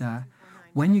 But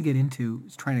when you get into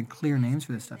trying to clear names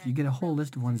for this stuff, you get a whole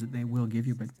list of ones that they will give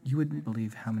you, but you wouldn't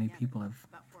believe how many people have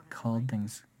called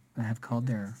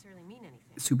their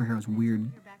superheroes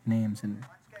weird names and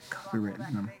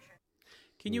copywritten them.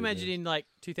 Can you imagine in like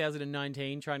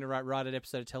 2019 trying to write an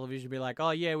episode of television and be like,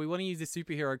 oh yeah, we want to use this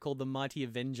superhero called the Mighty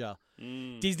Avenger.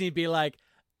 Disney'd be like,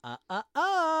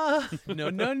 No,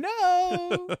 no,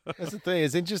 no. That's the thing.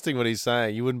 It's interesting what he's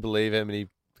saying. You wouldn't believe how many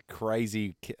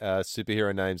crazy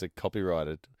superhero names are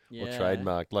copyrighted or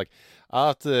trademarked. Like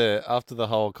after the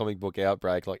whole comic book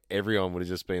outbreak, like everyone would have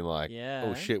just been like, Yeah.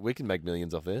 "Oh shit, we can make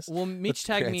millions off this." Well, Mitch Let's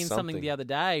tagged create me in something the other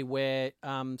day where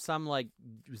some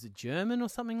was it German or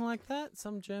something like that?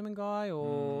 Some German guy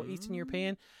or Eastern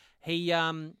European.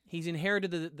 He's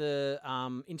inherited the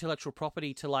intellectual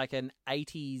property to like an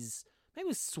 80s, maybe it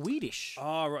was Swedish.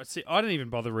 Oh, right. See, I didn't even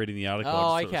bother reading the article.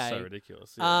 Oh, I just thought it was okay. so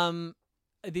ridiculous. Yeah.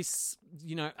 This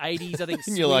 80s, I think.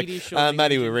 And you're like, Swedish or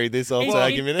Matty will read this. I'll It-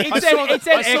 tag it- him in it. it said- it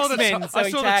said X-Men, so I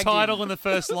he saw the tagged title him. in the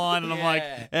first line, and I'm like,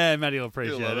 Yeah. Matty will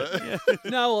appreciate You'll love it. it. Yeah.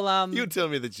 No, well, You tell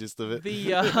me the gist of it.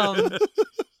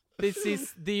 This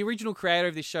is the original creator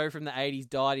of this show from the 80s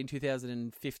died in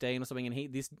 2015 or something,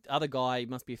 and this other guy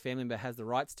must be a family member, has the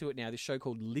rights to it now. This show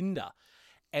called Linda,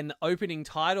 and the opening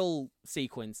title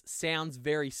sequence sounds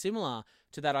very similar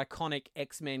to that iconic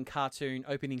X-Men cartoon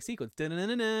opening sequence.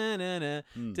 Da-na-na-na-na-na,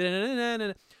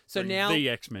 da-na-na-na-na. So Like now the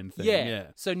X-Men thing. yeah. Yeah.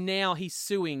 So now he's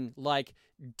suing like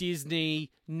Disney,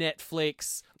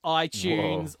 Netflix,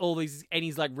 iTunes, all these, and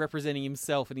he's like representing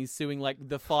himself, and he's suing like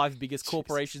the 5 biggest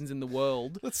corporations in the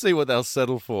world. Let's see what they'll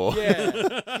settle for.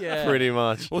 Yeah, yeah. Pretty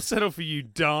much. We'll settle for you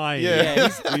dying. Yeah.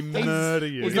 We murder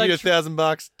you. We'll he's give like- you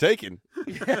 $1,000. Taken.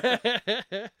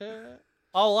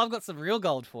 Oh, well, I've got some real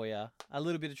gold for you. A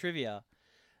little bit of trivia.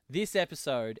 This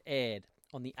episode aired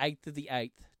on the 8th of the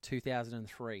 8th,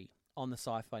 2003, on the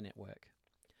Sci-Fi Network.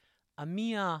 A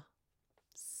mere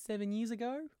 7 years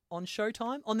ago on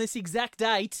Showtime, on this exact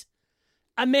date,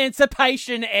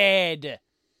 Emancipation aired.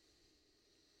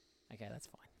 Okay, that's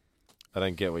fine. I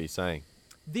don't get what you're saying.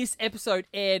 This episode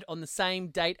aired on the same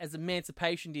date as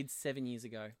Emancipation did 7 years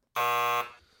ago.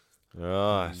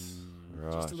 Right.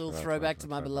 Just a little throwback to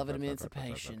my beloved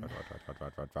Emancipation.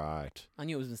 Right. I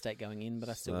knew it was a mistake going in, but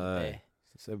I still So- went there.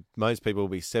 So most people will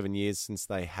be 7 years since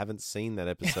they haven't seen that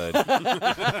episode.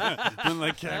 When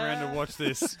they came around to watch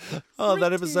this. Oh,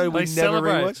 that episode we They never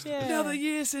celebrate. rewatched. Yeah. Another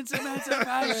year since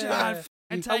Emancipation. Yeah.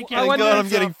 And take I Oh wonder God, if I'm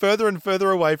getting further and further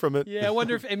away from it. Yeah, I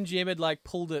wonder if MGM had like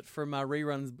pulled it from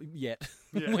reruns yet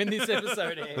when this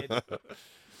episode aired.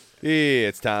 Yeah,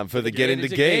 it's time for the Get Into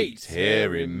Geeks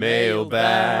Harry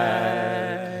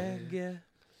Mailbag.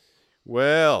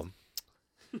 Well,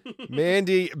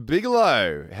 Mandy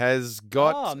Bigelow has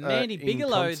got Oh, Mandy in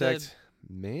Bigelow, the- contact.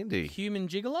 Mandy. Human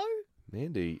Gigolo?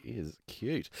 Mandy is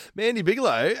cute. Mandy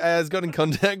Bigelow has got in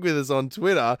contact with us on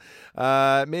Twitter.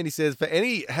 Mandy says, for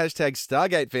any hashtag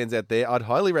Stargate fans out there, I'd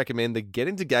highly recommend the Get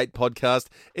Into Gate podcast.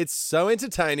 It's so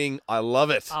entertaining. I love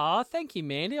it. Ah, thank you,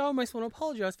 Mandy. I almost want to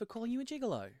apologise for calling you a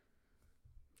gigolo.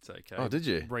 It's okay. Oh, did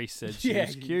you? Reese said she Yeah.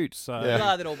 was cute, so Yeah.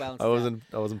 Glad that all balances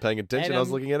I wasn't paying attention. And, I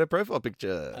was looking at her profile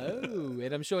picture. Oh,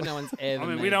 and I'm sure no one's ever. I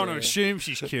mean, we made don't want to the- assume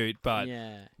she's cute, but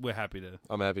Yeah. we're happy to.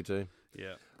 I'm happy to.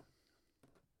 Yeah.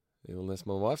 Unless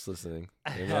my wife's listening.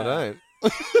 Then I don't.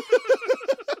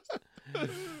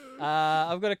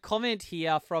 I've got a comment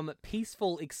here from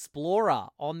Peaceful Explorer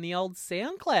on the old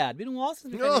SoundCloud. Been a while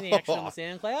since we've had any action on the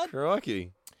SoundCloud.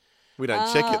 Crikey. We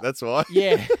don't check it, that's why.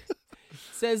 Yeah.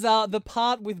 Says, the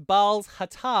part with Baal's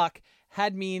Hatak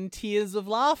had me in tears of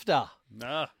laughter.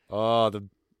 Nah. Oh,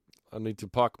 I need to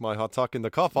park my hot tuck in the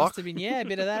car Must park. have been, yeah, a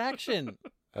bit of that action.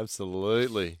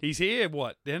 Absolutely. He's here,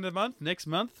 what, the end of the month? Next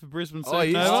month for Brisbane Oh,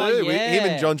 he's Supernova? too. yeah. Him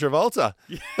and John Travolta.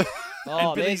 Oh,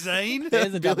 And Billy there's, Zane?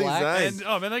 there's a double Billy act. Zane. And,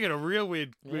 oh, man, they got a real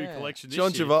weird Yeah. collection this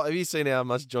John year. Travolta. Have you seen how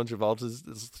much John Travolta's?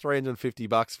 It's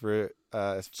 $350 for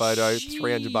a photo,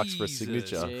 $300 for a Jesus.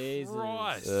 signature. Jesus.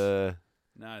 Christ.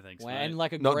 No, thanks, Wow, mate. and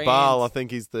like a Not grand, Baal, I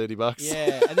think he's $30.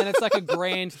 Yeah, and then it's like a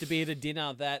grand to be at a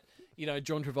dinner that,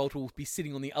 John Travolta will be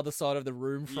sitting on the other side of the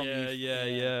room from you.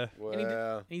 yeah.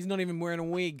 Wow. He's not even wearing a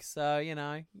wig, so,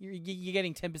 you're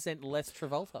getting 10% less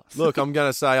Travolta. Look, I'm going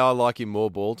to say I like him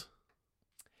more bald.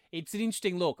 It's an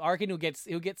interesting look. I reckon he'll get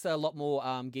a lot more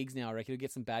gigs now. I reckon he'll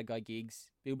get some bad guy gigs.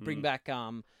 He'll bring back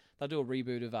they'll do a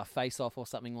reboot of Face Off or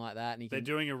something like that. And They are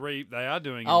doing a Oh,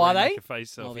 are remake they? of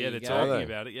Face Off. Oh, there Yeah, you they're go. Are talking they?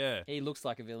 about it, yeah. He looks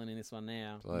like a villain in this one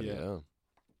now. Bloody Yeah. hell.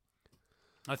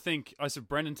 I said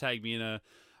Brendan tagged me in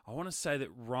I want to say that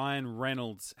Ryan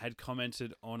Reynolds had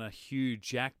commented on a Hugh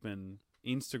Jackman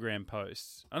Instagram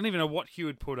post. I don't even know what Hugh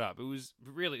had put up. It was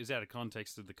out of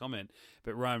context of the comment,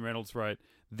 but Ryan Reynolds wrote,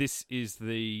 this is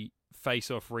the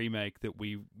Face-Off remake that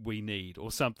we need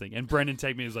or something. And Brendan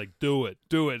tagged me and was like, do it.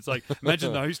 It's like,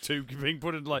 imagine those two being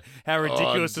put in, like, how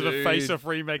ridiculous of a dude. Face-Off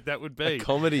remake that would be. A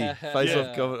comedy. Face-Off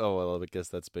Yeah. comedy. Oh, well, I guess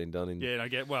that's been done in... Yeah, and I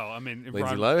get, well, I mean...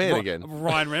 Lindsay Lohan again.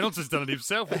 Ryan Reynolds has done it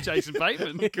himself with Jason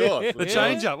Bateman. God. The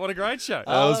Change-Up. What a great show.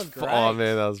 Great. Oh,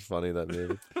 man, that was funny, that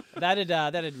movie.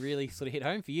 That'd really sort of hit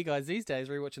home for you guys these days,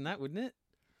 rewatching that, wouldn't it?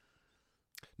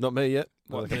 Not me yet.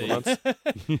 Not a couple of months.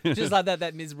 Just like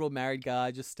that miserable married guy,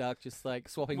 just stuck, just like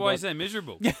swapping. Why is that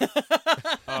miserable?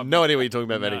 No idea what you're talking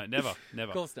about, Matty. No,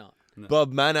 never. Of course not.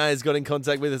 Bob Manna has got in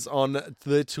contact with us on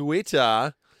the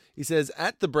Twitter. He says,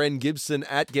 at the Bren Gibson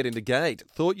at Get Into Gate.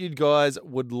 Thought you guys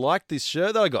would like this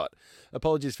shirt that I got.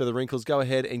 Apologies for the wrinkles. Go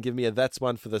ahead and give me a that's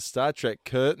one for the Star Trek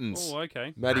curtains. Oh,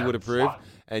 okay. Matty would approve.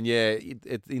 And yeah,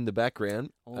 it's in the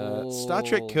background. Star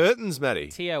Trek curtains, Matty.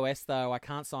 TOS, though, I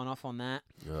can't sign off on that.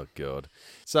 Oh, God.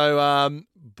 So,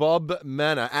 Bob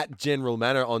Manor, at General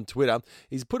Manor on Twitter,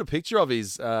 he's put a picture of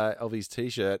his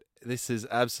T-shirt. This is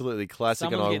absolutely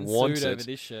classic, Someone's and I getting want sued it. over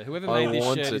this shirt. Whoever made this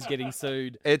shirt is getting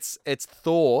sued. It's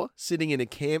Thor sitting in a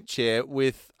camp chair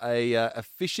with a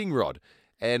fishing rod,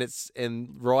 and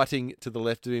writing to the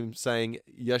left of him saying,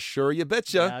 "Yeah, sure, you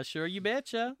betcha." Yeah, sure, you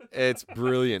betcha. It's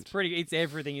brilliant. It's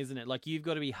everything, isn't it? Like, you've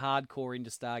got to be hardcore into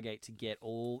Stargate to get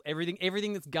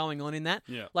everything that's going on in that.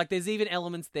 Yeah. Like, there's even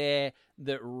elements there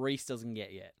that Reese doesn't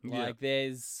get yet. Yeah. Like,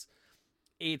 it's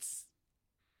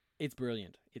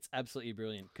brilliant. It's absolutely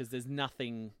brilliant because there's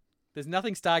nothing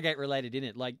Stargate related in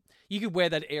it. Like, you could wear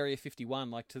that Area 51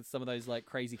 like to some of those like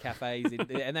crazy cafes,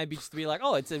 and they'd just be like,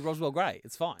 "Oh, it's a Roswell Grey.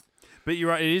 It's fine." But you're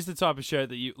right. It is the type of shirt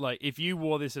that you like. If you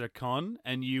wore this at a con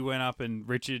and you went up and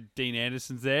Richard Dean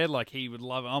Anderson's there, like, he would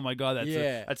love it. Oh my God,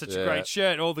 that's such a great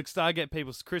shirt. All the Stargate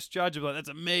people, Chris Judge, would be like, "That's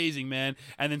amazing, man."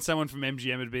 And then someone from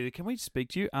MGM would be like, "Can we speak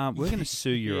to you? We're going to sue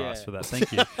your ass for that. Thank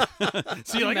you."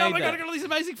 So you're like, "Oh my God, I got all these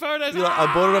amazing photos." You're like,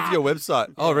 I bought it off your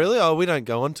website. Oh, really? Oh, we don't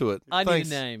go onto it. I Thanks.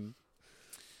 need a name.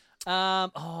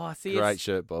 I see. Great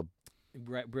shirt, Bob.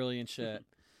 Brilliant shirt.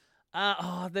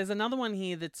 There's another one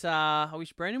here that I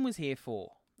wish Brendan was here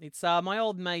for. It's my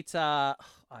old mate, I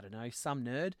don't know, some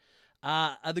nerd,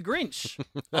 the Grinch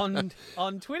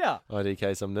on Twitter.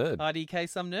 IDK some nerd. IDK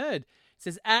some nerd. It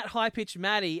says, at High Pitch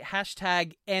Maddie,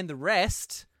 # and the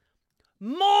rest,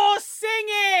 more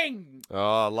singing!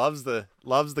 Oh, loves the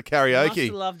Must karaoke.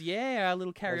 have loved, our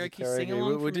little karaoke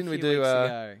sing-along from Didn't a we few do weeks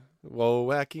ago. Whoa,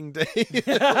 whacking day.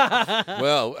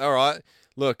 Well, all right.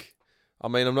 Look, I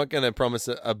mean, I'm not going to promise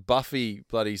a Buffy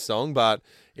bloody song, but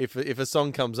if a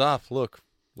song comes up, look,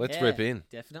 let's rip in.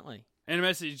 Definitely. And a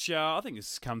message, I think this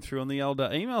has come through on the older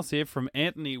emails here from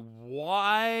Anthony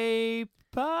Wiper.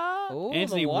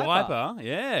 Anthony the Wiper.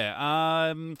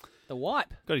 Yeah. The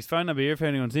wipe. Got his phone number here if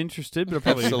anyone's interested, but I'll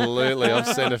probably... Absolutely. I've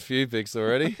sent a few pics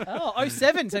already. Oh,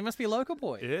 07, so he must be a local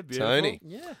boy. Yeah, beautiful. Tony.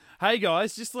 Yeah. Hey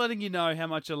guys, just letting you know how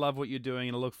much I love what you're doing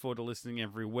and I look forward to listening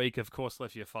every week. Of course,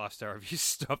 left you a 5-star review.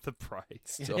 Stop the praise.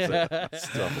 Stop it.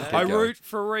 Stop it. I Keep going. root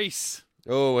for Reese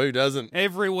Oh, who doesn't?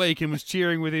 every week and was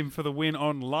cheering with him for the win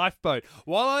on Lifeboat.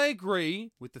 While I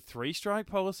agree with the 3-strike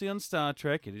policy on Star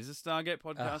Trek, it is a Stargate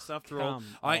podcast after all,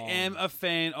 come I on. am a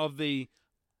fan of the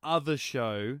other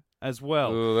show as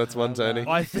well. Oh, that's one, Tony.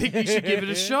 I think you should give it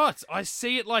a shot. I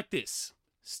see it like this.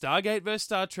 Stargate vs.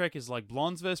 Star Trek is like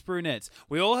blondes versus brunettes.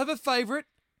 We all have a favourite,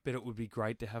 but it would be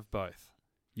great to have both.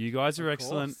 You guys are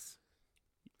excellent.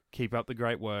 Keep up the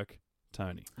great work.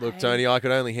 Tony. Look, Tony, I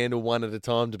could only handle one at a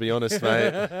time, to be honest,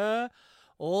 mate.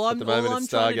 All I'm moment, trying it's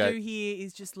to Stargate. do here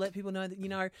is just let people know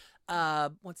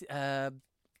that, what's it?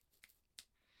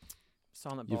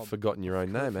 Silent Bob. You've forgotten your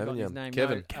own name, Forgotten haven't you? his name.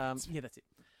 Kevin. No, yeah, that's it.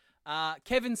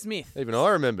 Kevin Smith. Even I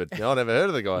remembered. I never heard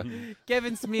of the guy.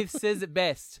 Kevin Smith says it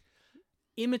best.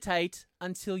 Imitate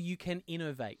until you can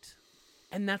innovate.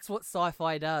 And that's what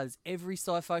sci-fi does. Every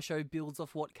sci-fi show builds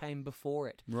off what came before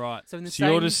it. Right. So in the you're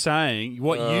same- just saying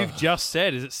what you've just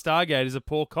said is that Stargate is a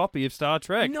poor copy of Star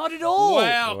Trek. Not at all.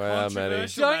 Wow, Wow,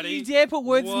 controversial, Don't Matty. you dare put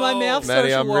words in my Whoa. mouth, Matty,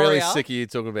 Social I'm Warrior. really sick of you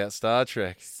talking about Star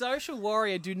Trek. Social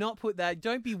Warrior, do not put that.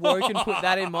 Don't be woke and put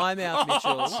that in my mouth,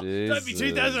 Mitchell. Don't be Jesus.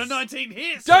 2019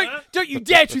 here, sir. Don't you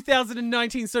dare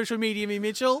 2019 social media me,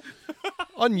 Mitchell.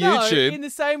 On No, YouTube, in the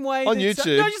same way. On that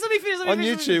YouTube. No, just let me finish. on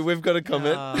YouTube, we've got a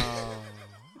comment.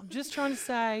 I'm just trying to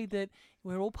say that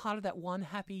we're all part of that one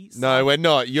happy. No, we're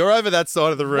not. You're over that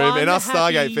side of the room, one and us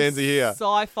happy Stargate fans are here.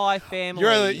 Sci-fi family.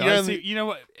 You're only- No, see, you know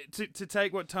what? To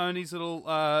take what Tony's little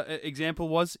example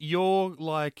was, you're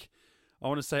like, I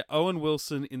want to say Owen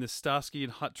Wilson in the Starsky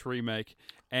and Hutch remake,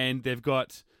 and they've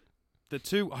got the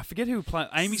two, I forget who played,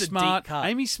 Amy is a Smart, deep cut.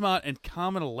 Amy Smart and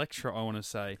Carmen Electra, I want to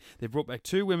say. They brought back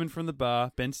two women from the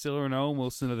bar. Ben Stiller and Owen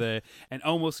Wilson are there. And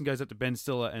Owen Wilson goes up to Ben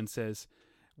Stiller and says,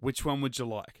 which one would you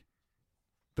like?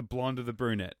 The blonde or the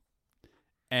brunette?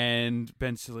 And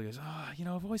Ben Stiller goes,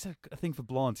 I've always had a thing for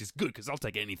blondes. He's good because I'll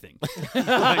take anything. So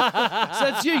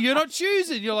it's you. You're not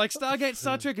choosing. You're like Stargate,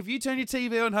 Star Trek. If you turn your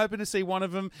TV on hoping to see one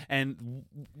of them and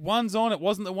one's on, it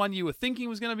wasn't the one you were thinking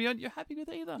was going to be on, you're happy with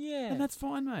either. Yeah. And that's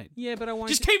fine, mate. Yeah, but I won't.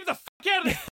 Just keep it the fuck out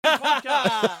of this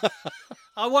podcast.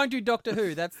 I won't do Doctor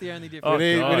Who. That's the only difference.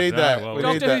 We need no, that. well, We need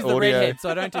Doctor that Who's the audio. redhead, so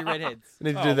I don't do redheads.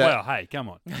 We need to do that. Well, hey, come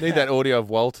on. Need that audio of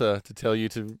Walter to tell you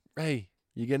to, hey,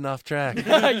 you're getting off track.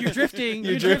 You're drifting.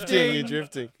 You're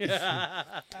drifting.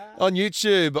 On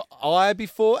YouTube, I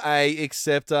before A,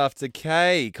 except after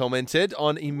K, commented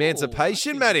on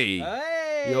Emancipation, Matty.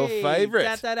 Hey, Your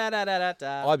favourite.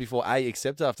 Da. I before A,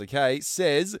 except after K,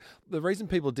 says the reason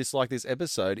people dislike this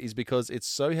episode is because it's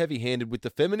so heavy-handed with the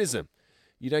feminism.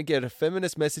 You don't get a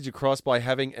feminist message across by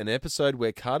having an episode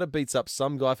where Carter beats up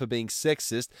some guy for being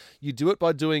sexist. You do it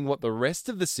by doing what the rest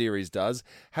of the series does,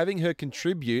 having her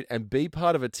contribute and be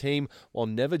part of a team while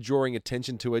never drawing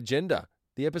attention to her gender.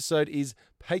 The episode is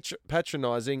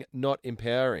patronizing, not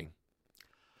empowering.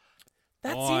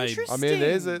 That's I interesting. I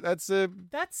mean,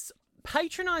 That's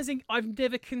patronizing. I've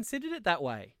never considered it that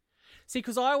way. See,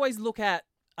 because I always look at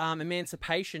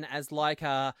Emancipation as like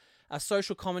a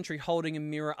social commentary holding a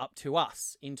mirror up to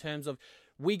us in terms of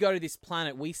we go to this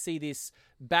planet, we see this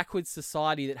backwards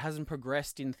society that hasn't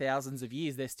progressed in thousands of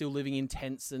years. They're still living in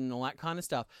tents and all that kind of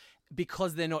stuff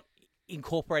because they're not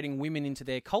incorporating women into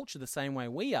their culture the same way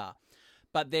we are.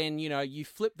 But then, you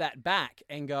flip that back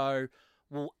and go,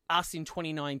 well, us in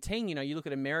 2019, you look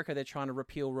at America, they're trying to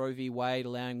repeal Roe v. Wade,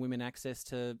 allowing women access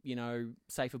to,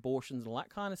 safe abortions and all that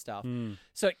kind of stuff.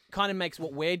 So it kind of makes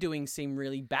what we're doing seem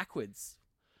really backwards.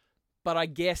 But I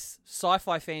guess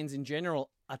sci-fi fans in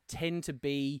general tend to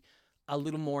be a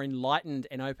little more enlightened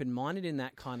and open-minded in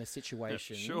that kind of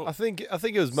situation. Yeah, sure. I think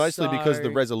it was mostly because the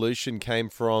resolution came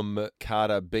from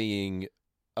Carter being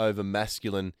over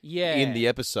masculine in the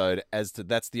episode, as to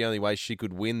that's the only way she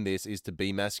could win this is to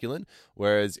be masculine.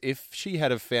 Whereas if she had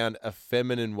have found a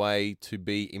feminine way to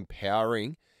be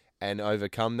empowering and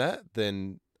overcome that,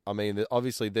 then I mean,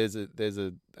 obviously there's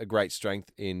a great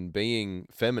strength in being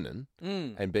feminine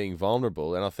and being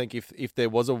vulnerable. And I think if there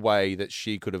was a way that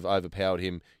she could have overpowered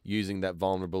him using that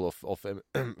vulnerable or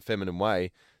feminine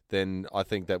way, then I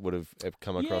think that would have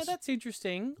come across. Yeah, that's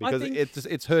interesting. Because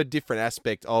it's her different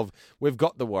aspect of, we've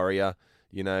got the warrior,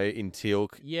 in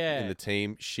Teal'c, in the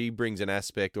team. She brings an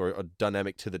aspect or a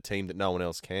dynamic to the team that no one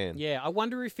else can. Yeah, I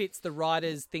wonder if it's the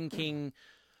writers thinking,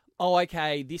 oh,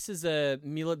 okay, this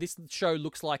show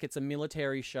looks like it's a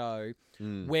military show.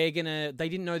 They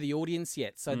didn't know the audience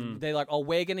yet. So they're like, oh,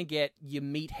 we're going to get your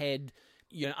meathead,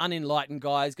 unenlightened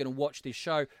guys going to watch this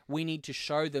show. We need to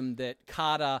show them that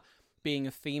Carter being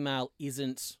a female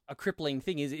isn't a crippling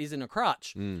thing, isn't a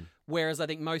crutch. Whereas I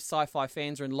think most sci-fi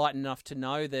fans are enlightened enough to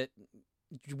know that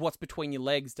what's between your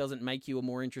legs doesn't make you a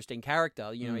more interesting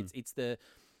character. It's the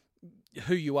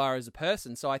who you are as a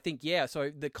person. So I think,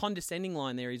 so the condescending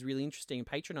line there is really interesting and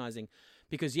patronizing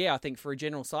because, I think for a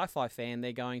general sci-fi fan,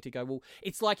 they're going to go, well,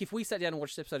 it's like if we sat down and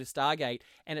watched this episode of Stargate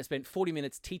and it spent 40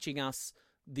 minutes teaching us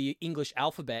the English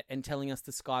alphabet and telling us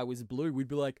the sky was blue, we'd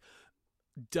be like,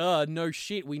 duh, no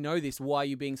shit, we know this. Why are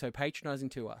you being so patronizing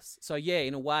to us? So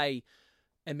in a way,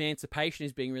 Emancipation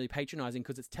is being really patronizing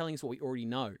because it's telling us what we already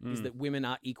know, is that women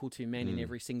are equal to men in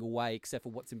every single way except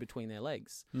for what's in between their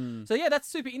legs. So that's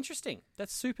super interesting.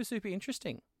 That's super, super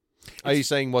interesting. Are you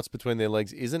saying what's between their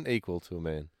legs isn't equal to a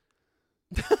man?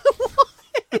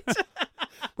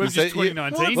 We're just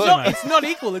 2019, it's not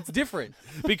equal, it's different.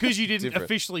 Because you didn't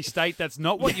officially state that's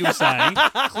not what you were saying.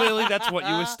 Clearly, that's what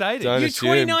you were stating. Don't You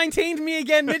assume. 2019'd me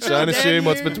again, Mitchell. Don't damn assume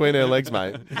what's you. between her legs,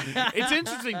 mate. It's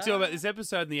interesting, too, about this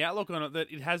episode and the outlook on it,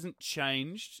 that it hasn't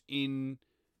changed in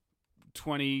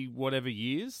 20-whatever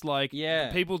years. Like,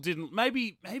 people didn't...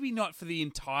 Maybe not for the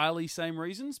entirely same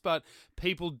reasons, but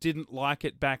people didn't like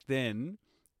it back then,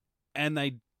 and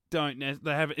they don't...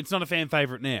 They have. It's not a fan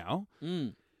favourite now.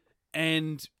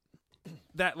 And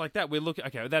we're looking,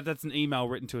 okay, that's an email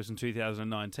written to us in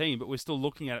 2019, but we're still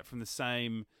looking at it from the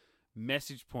same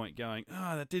message point going,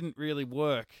 that didn't really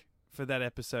work for that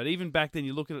episode. Even back then,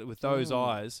 you look at it with those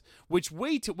eyes, which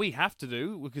we have to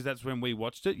do because that's when we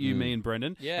watched it, you, me, and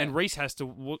Brendan. Yeah. And Reese has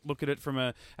to look at it from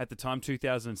at the time,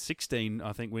 2016,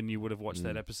 I think, when you would have watched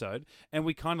that episode. And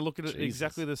we kind of look at it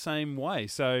exactly the same way.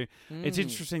 So it's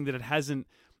interesting that it hasn't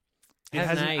It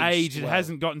hasn't aged. It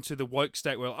hasn't gotten to the woke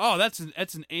state where, that's an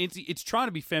anti. It's trying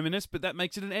to be feminist, but that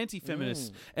makes it an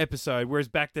anti-feminist episode. Whereas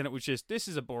back then it was just, this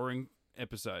is a boring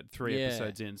episode, 3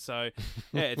 episodes in. So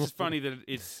yeah, it's just funny that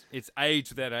it's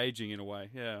aged without aging in a way.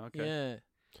 Yeah, okay. Yeah.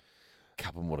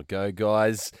 Couple more to go,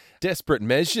 guys. Desperate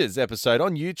Measures episode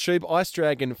on YouTube. Ice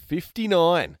Dragon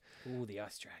 59. Ooh, the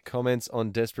Ice Dragon. Comments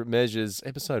on Desperate Measures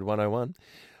episode 101.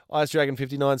 Ice Dragon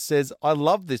 59 says, I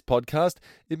love this podcast.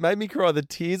 It made me cry the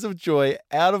tears of joy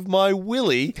out of my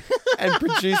willy and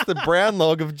produced the brown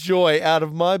log of joy out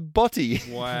of my body.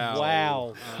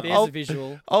 Wow. There's a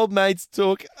visual. Old mates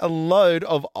took a load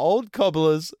of old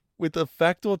cobblers with a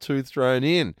fact or two thrown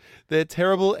in. They're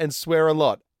terrible and swear a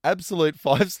lot. Absolute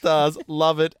 5 stars.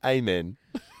 Love it. Amen.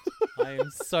 I am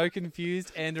so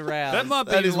confused and aroused.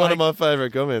 That is one of my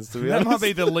favourite comments, to be honest. That might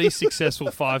be the least successful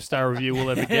 5-star review we'll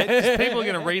ever get. 'Cause people are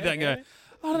going to read that and go,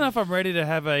 I don't know if I'm ready to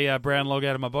have a brown log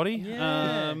out of my body.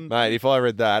 Yeah. Mate, if I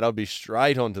read that, I'd be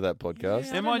straight onto that podcast.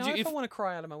 I don't know if I want to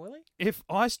cry out of my willy. If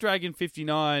Ice Dragon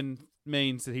 59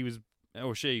 means that he was,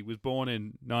 or she was born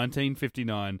in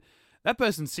 1959, that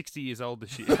person's 60 years old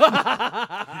this year.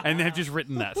 And they've just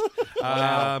written that.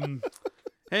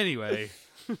 Anyway.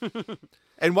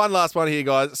 And one last one here,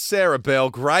 guys. Sarah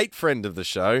Bell, great friend of the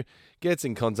show, gets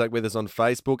in contact with us on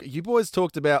Facebook. You boys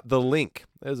talked about The Link.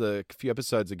 That was a few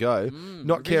episodes ago.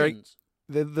 Not caring,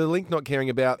 the Link not caring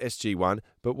about SG-1,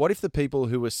 but what if the people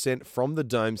who were sent from the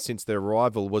dome since their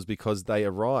arrival was because they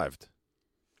arrived?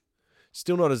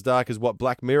 Still not as dark as what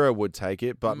Black Mirror would take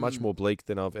it, but much more bleak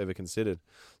than I've ever considered.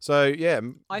 So, yeah,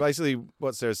 basically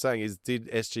what Sarah's saying is, did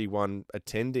SG-1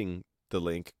 attending The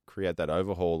Link create that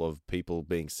overhaul of people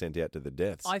being sent out to the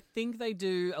deaths? I think they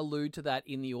do allude to that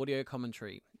in the audio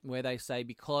commentary, where they say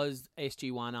because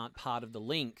SG-1 aren't part of the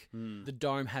Link, the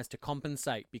dome has to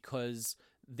compensate because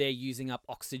they're using up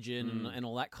oxygen and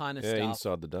all that kind of stuff.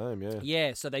 Inside the dome, yeah.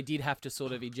 Yeah, so they did have to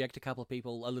sort of eject a couple of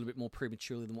people a little bit more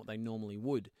prematurely than what they normally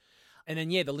would. And then,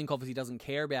 the Link obviously doesn't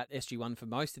care about SG-1 for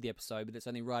most of the episode, but it's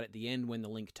only right at the end when the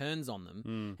Link turns on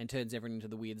them and turns everyone into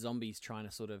the weird zombies trying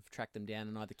to sort of track them down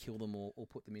and either kill them or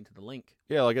put them into the Link.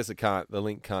 Yeah, well, I guess the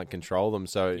Link can't control them,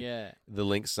 so the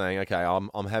Link's saying, okay,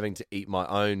 I'm having to eat my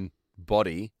own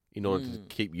body in order to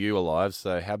keep you alive,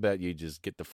 so how about you just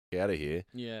get the f*** out of here,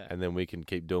 and then we can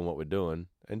keep doing what we're doing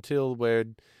until we're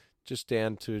just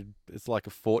down to, it's like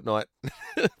a Fortnite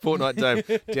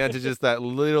dome, down to just that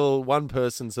little one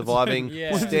person surviving,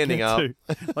 standing up.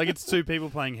 Like it's 2 people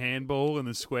playing handball in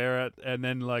the square out, and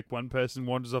then like one person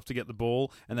wanders off to get the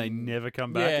ball and they never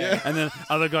come back. Yeah. And then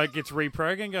other guy gets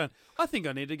reprogrammed going, I think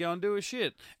I need to go and do a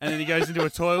shit. And then he goes into a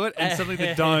toilet and suddenly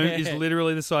the dome is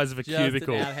literally the size of a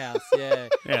cubicle. Just an outhouse,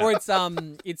 yeah. Or it's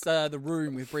the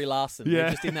Room with Brie Larson. Yeah.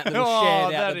 They're just in that little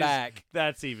shed out the back.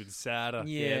 That's even sadder.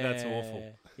 Yeah, that's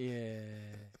awful. Yeah.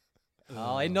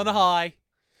 Oh, end on a high.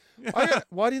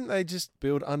 Why didn't they just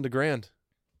build underground?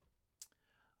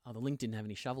 Oh, the Link didn't have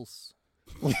any shovels.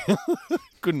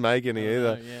 Couldn't make any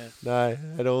either. No,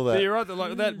 had all that. But you're right,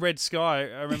 like that red sky,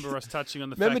 I remember us touching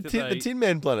on the fact that the Tin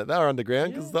Man planet, they were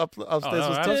underground because the upstairs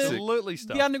was toxic. Absolutely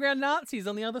stuff. The underground Nazis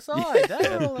on the other side.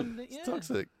 They're all it's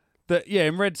toxic.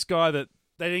 In Red Sky, that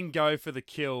they didn't go for the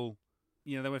kill.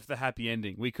 They went for the happy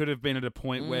ending. We could have been at a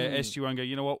point where SG-1 go,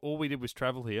 you know what, all we did was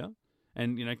travel here.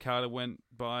 And, Carter went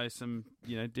by some,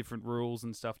 different rules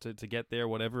and stuff to get there or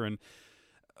whatever. And,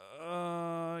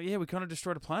 we kind of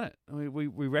destroyed a planet.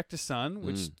 We wrecked a sun,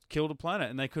 which killed a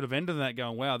planet. And they could have ended that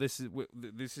going, wow, this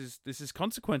is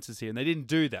consequences here. And they didn't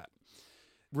do that.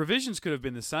 Revisions could have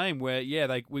been the same where,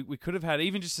 we could have had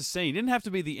even just a scene. It didn't have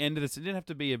to be the end of this. It didn't have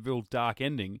to be a real dark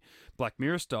ending, Black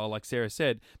Mirror style, like Sarah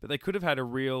said. But they could have had a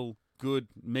real good,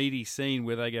 meaty scene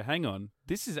where they go, hang on,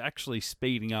 this is actually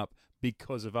speeding up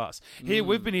because of us. Here,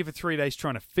 we've been here for 3 days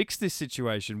trying to fix this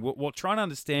situation. We're trying to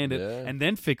understand it and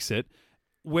then fix it.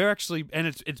 We're actually, and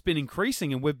it's been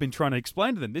increasing, and we've been trying to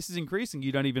explain to them, this is increasing,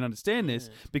 you don't even understand this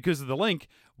because of the Link,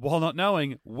 while not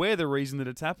knowing we're the reason that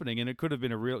it's happening. And it could have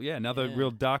been a real,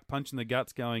 real dark punch in the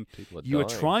guts going, you are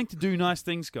trying to do nice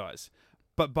things, guys.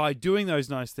 But by doing those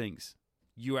nice things,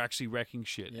 you're actually wrecking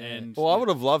shit. Yeah. And I would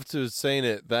have loved to have seen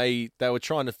it. They were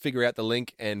trying to figure out the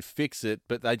Link and fix it,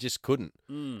 but they just couldn't.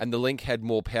 And the Link had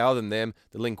more power than them.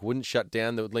 The Link wouldn't shut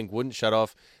down. The Link wouldn't shut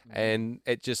off. And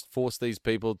it just forced these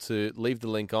people to leave the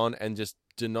Link on and just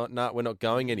we're not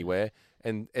going anywhere.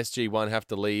 And SG-1 have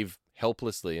to leave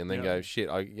helplessly and then go, shit,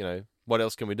 what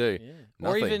else can we do? Yeah.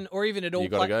 Nothing. Or even it all, you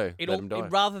gotta go. Let them die.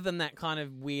 rather than that kind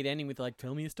of weird ending with like,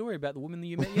 tell me a story about the woman that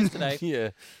you met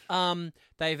yesterday.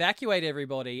 They evacuate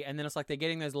everybody, and then it's like they're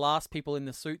getting those last people in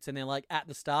the suits, and they're like at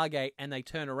the Stargate, and they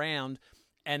turn around,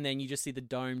 and then you just see the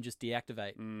dome just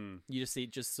deactivate. You just see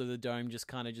it so the dome just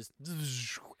kind of just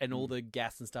and all the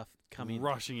gas and stuff come in.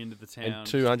 Rushing into the town. And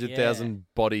 200,000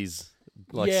 bodies,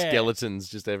 like skeletons,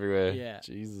 just everywhere. Yeah.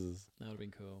 Jesus. That would have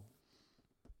been cool.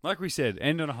 Like we said,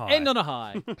 end on a high. End on a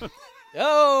high.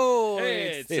 Oh,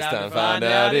 It's It's time to find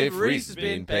out if Reese has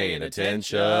been paying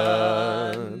attention.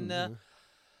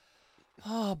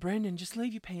 Oh, Brendan, just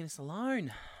leave your penis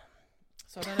alone.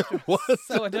 So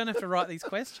I don't have to write these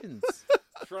questions.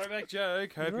 Throwback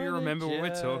joke. Hope you Throwback remember what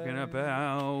we're talking joke.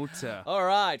 about. All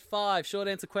right, 5 short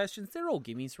answer questions. They're all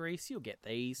gimmies, Reese. You'll get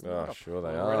these. Oh, Not a sure they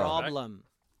are. problem.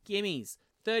 Gimmies.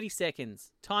 30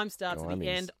 seconds. Time starts at the Gimmies.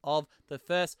 end of the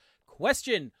first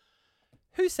question.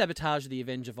 Who sabotaged the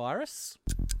Avenger virus?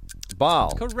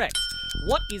 Baal. Correct.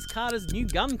 What is Carter's new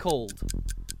gun called?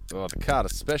 Oh, the Carter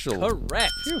Special.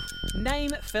 Correct.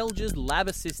 Name Felger's lab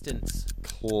assistants.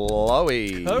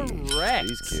 Chloe. Correct.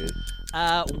 She's cute.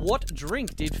 What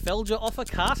drink did Felger offer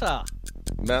Carter?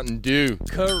 Mountain Dew.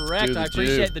 Correct. Do the I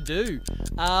appreciate the do.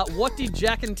 What did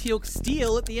Jack and Teal'c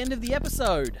steal at the end of the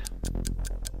episode?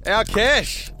 Our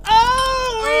cash.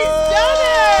 Oh, he's done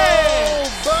it!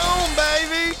 Boom,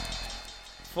 baby.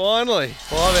 Finally.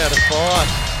 5 out of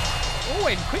 5. Oh,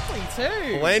 and quickly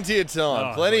too. Plenty of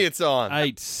time. Oh, Plenty of time.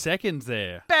 8 seconds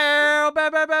there. Bow, bow,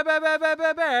 bow, bow, bow, bow, bow,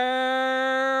 bow,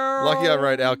 bow. Lucky I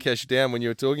wrote our cash down when you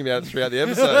were talking about it throughout the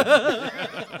episode.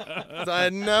 So I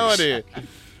had no idea.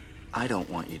 I don't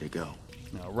want you to go.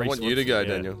 No, I want you to go,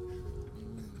 Daniel.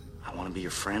 I want to be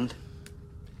your friend.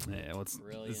 Yeah, well, it's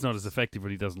Brilliant. not as effective when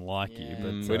he doesn't like you.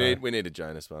 Yeah. But We need a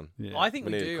Jonas one. yeah. I think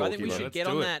we We need a do. I think we corky should one. get Let's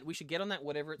on do it. that. We should get on that,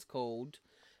 whatever it's called.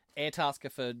 Air Tasker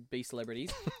for B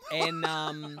celebrities. And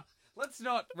Let's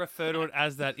not refer to it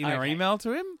as that in our Okay. email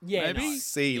to him. yeah, maybe. no.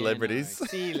 Celebrities.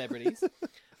 Yeah, no. Celebrities.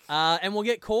 And we'll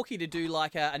get Corky to do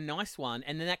like a nice one,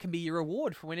 and then that can be your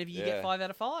reward for whenever you get Yeah. 5 out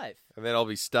of 5. And then I'll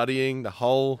be studying the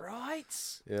whole... Right.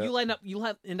 Yeah. You'll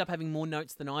end up having more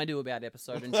notes than I do about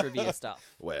episode and trivia stuff.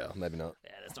 Well, maybe not.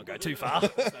 Yeah, let's not go too far.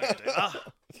 Let's not go too far.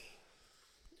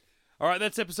 All right,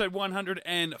 that's episode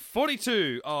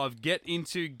 142 of Get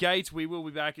Into Gate. We will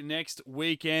be back next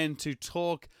weekend to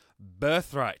talk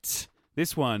Birthright.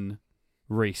 This one,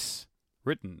 Reese,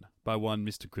 written by one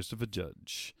Mr. Christopher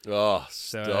Judge. Oh,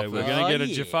 So stop we're it. going to get a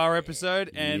yeah. Jafar episode,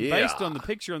 and based Yeah. on the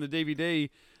picture on the DVD,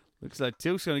 looks like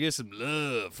Teal'c's going to get some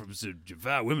love from some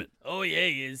Jafar women. Oh, yeah,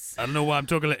 he is. I don't know why I'm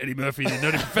talking like Eddie Murphy, the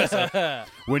Nutty Professor.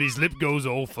 When his lip goes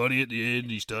all funny at the end,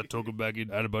 he starts talking back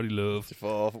in Out-of-Body Love.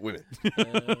 Jafar for women.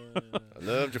 I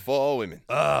love Jafar women.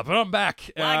 But I'm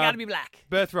back. I gotta be black.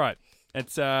 Birthright.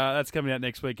 That's coming out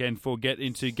next weekend for Get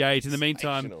Into Gate. In the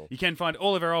meantime, Sensational. you can find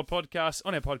all of our old podcasts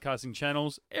on our podcasting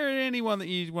channels. Anyone that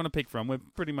you want to pick from, we're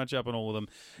pretty much up on all of them.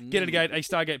 Get Into Gate, a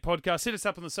Stargate podcast. Hit us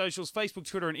up on the socials, Facebook,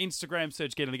 Twitter, and Instagram.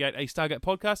 Search Get Into Gate, a Stargate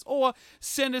podcast, or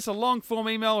send us a long form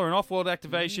email or an off-world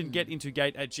activation.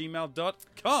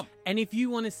 getintogate@gmail.com. And if you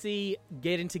want to see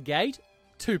Get Into Gate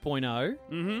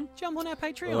 2.0, jump on our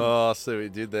Patreon. Oh, see what you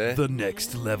did there. The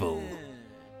next level.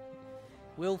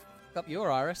 We'll f up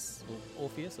your Iris, or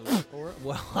Orpheus, or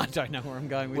well, I don't know where I'm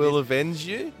going with We'll this. avenge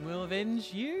you. We'll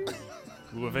avenge you.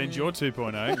 We'll avenge your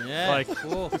 2.0. Yeah. Like,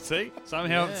 Cool. see?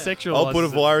 Somehow Yeah. sexualized. I'll put a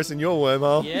virus in your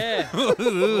wormhole. Yeah.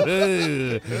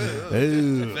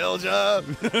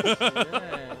 Belgium.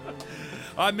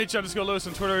 I'm Mitch_Lewis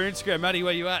on Twitter and Instagram. Matty,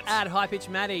 where you at? At High Pitch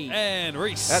Maddie. And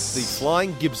Reese. That's the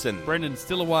Flying Gibson. Brendan's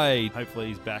still away. Hopefully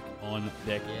he's back on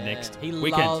deck Yeah. next He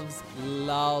weekend.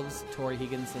 loves Tori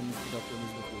Higginson's Dr.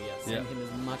 Elizabeth Weir. Send Yeah. him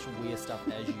as much Weir stuff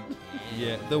as you can.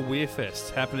 Yeah, the Weir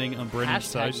Fest happening on Brendan's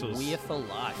Hashtag socials. Weir for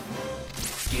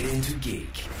life. Get Into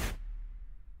Geek.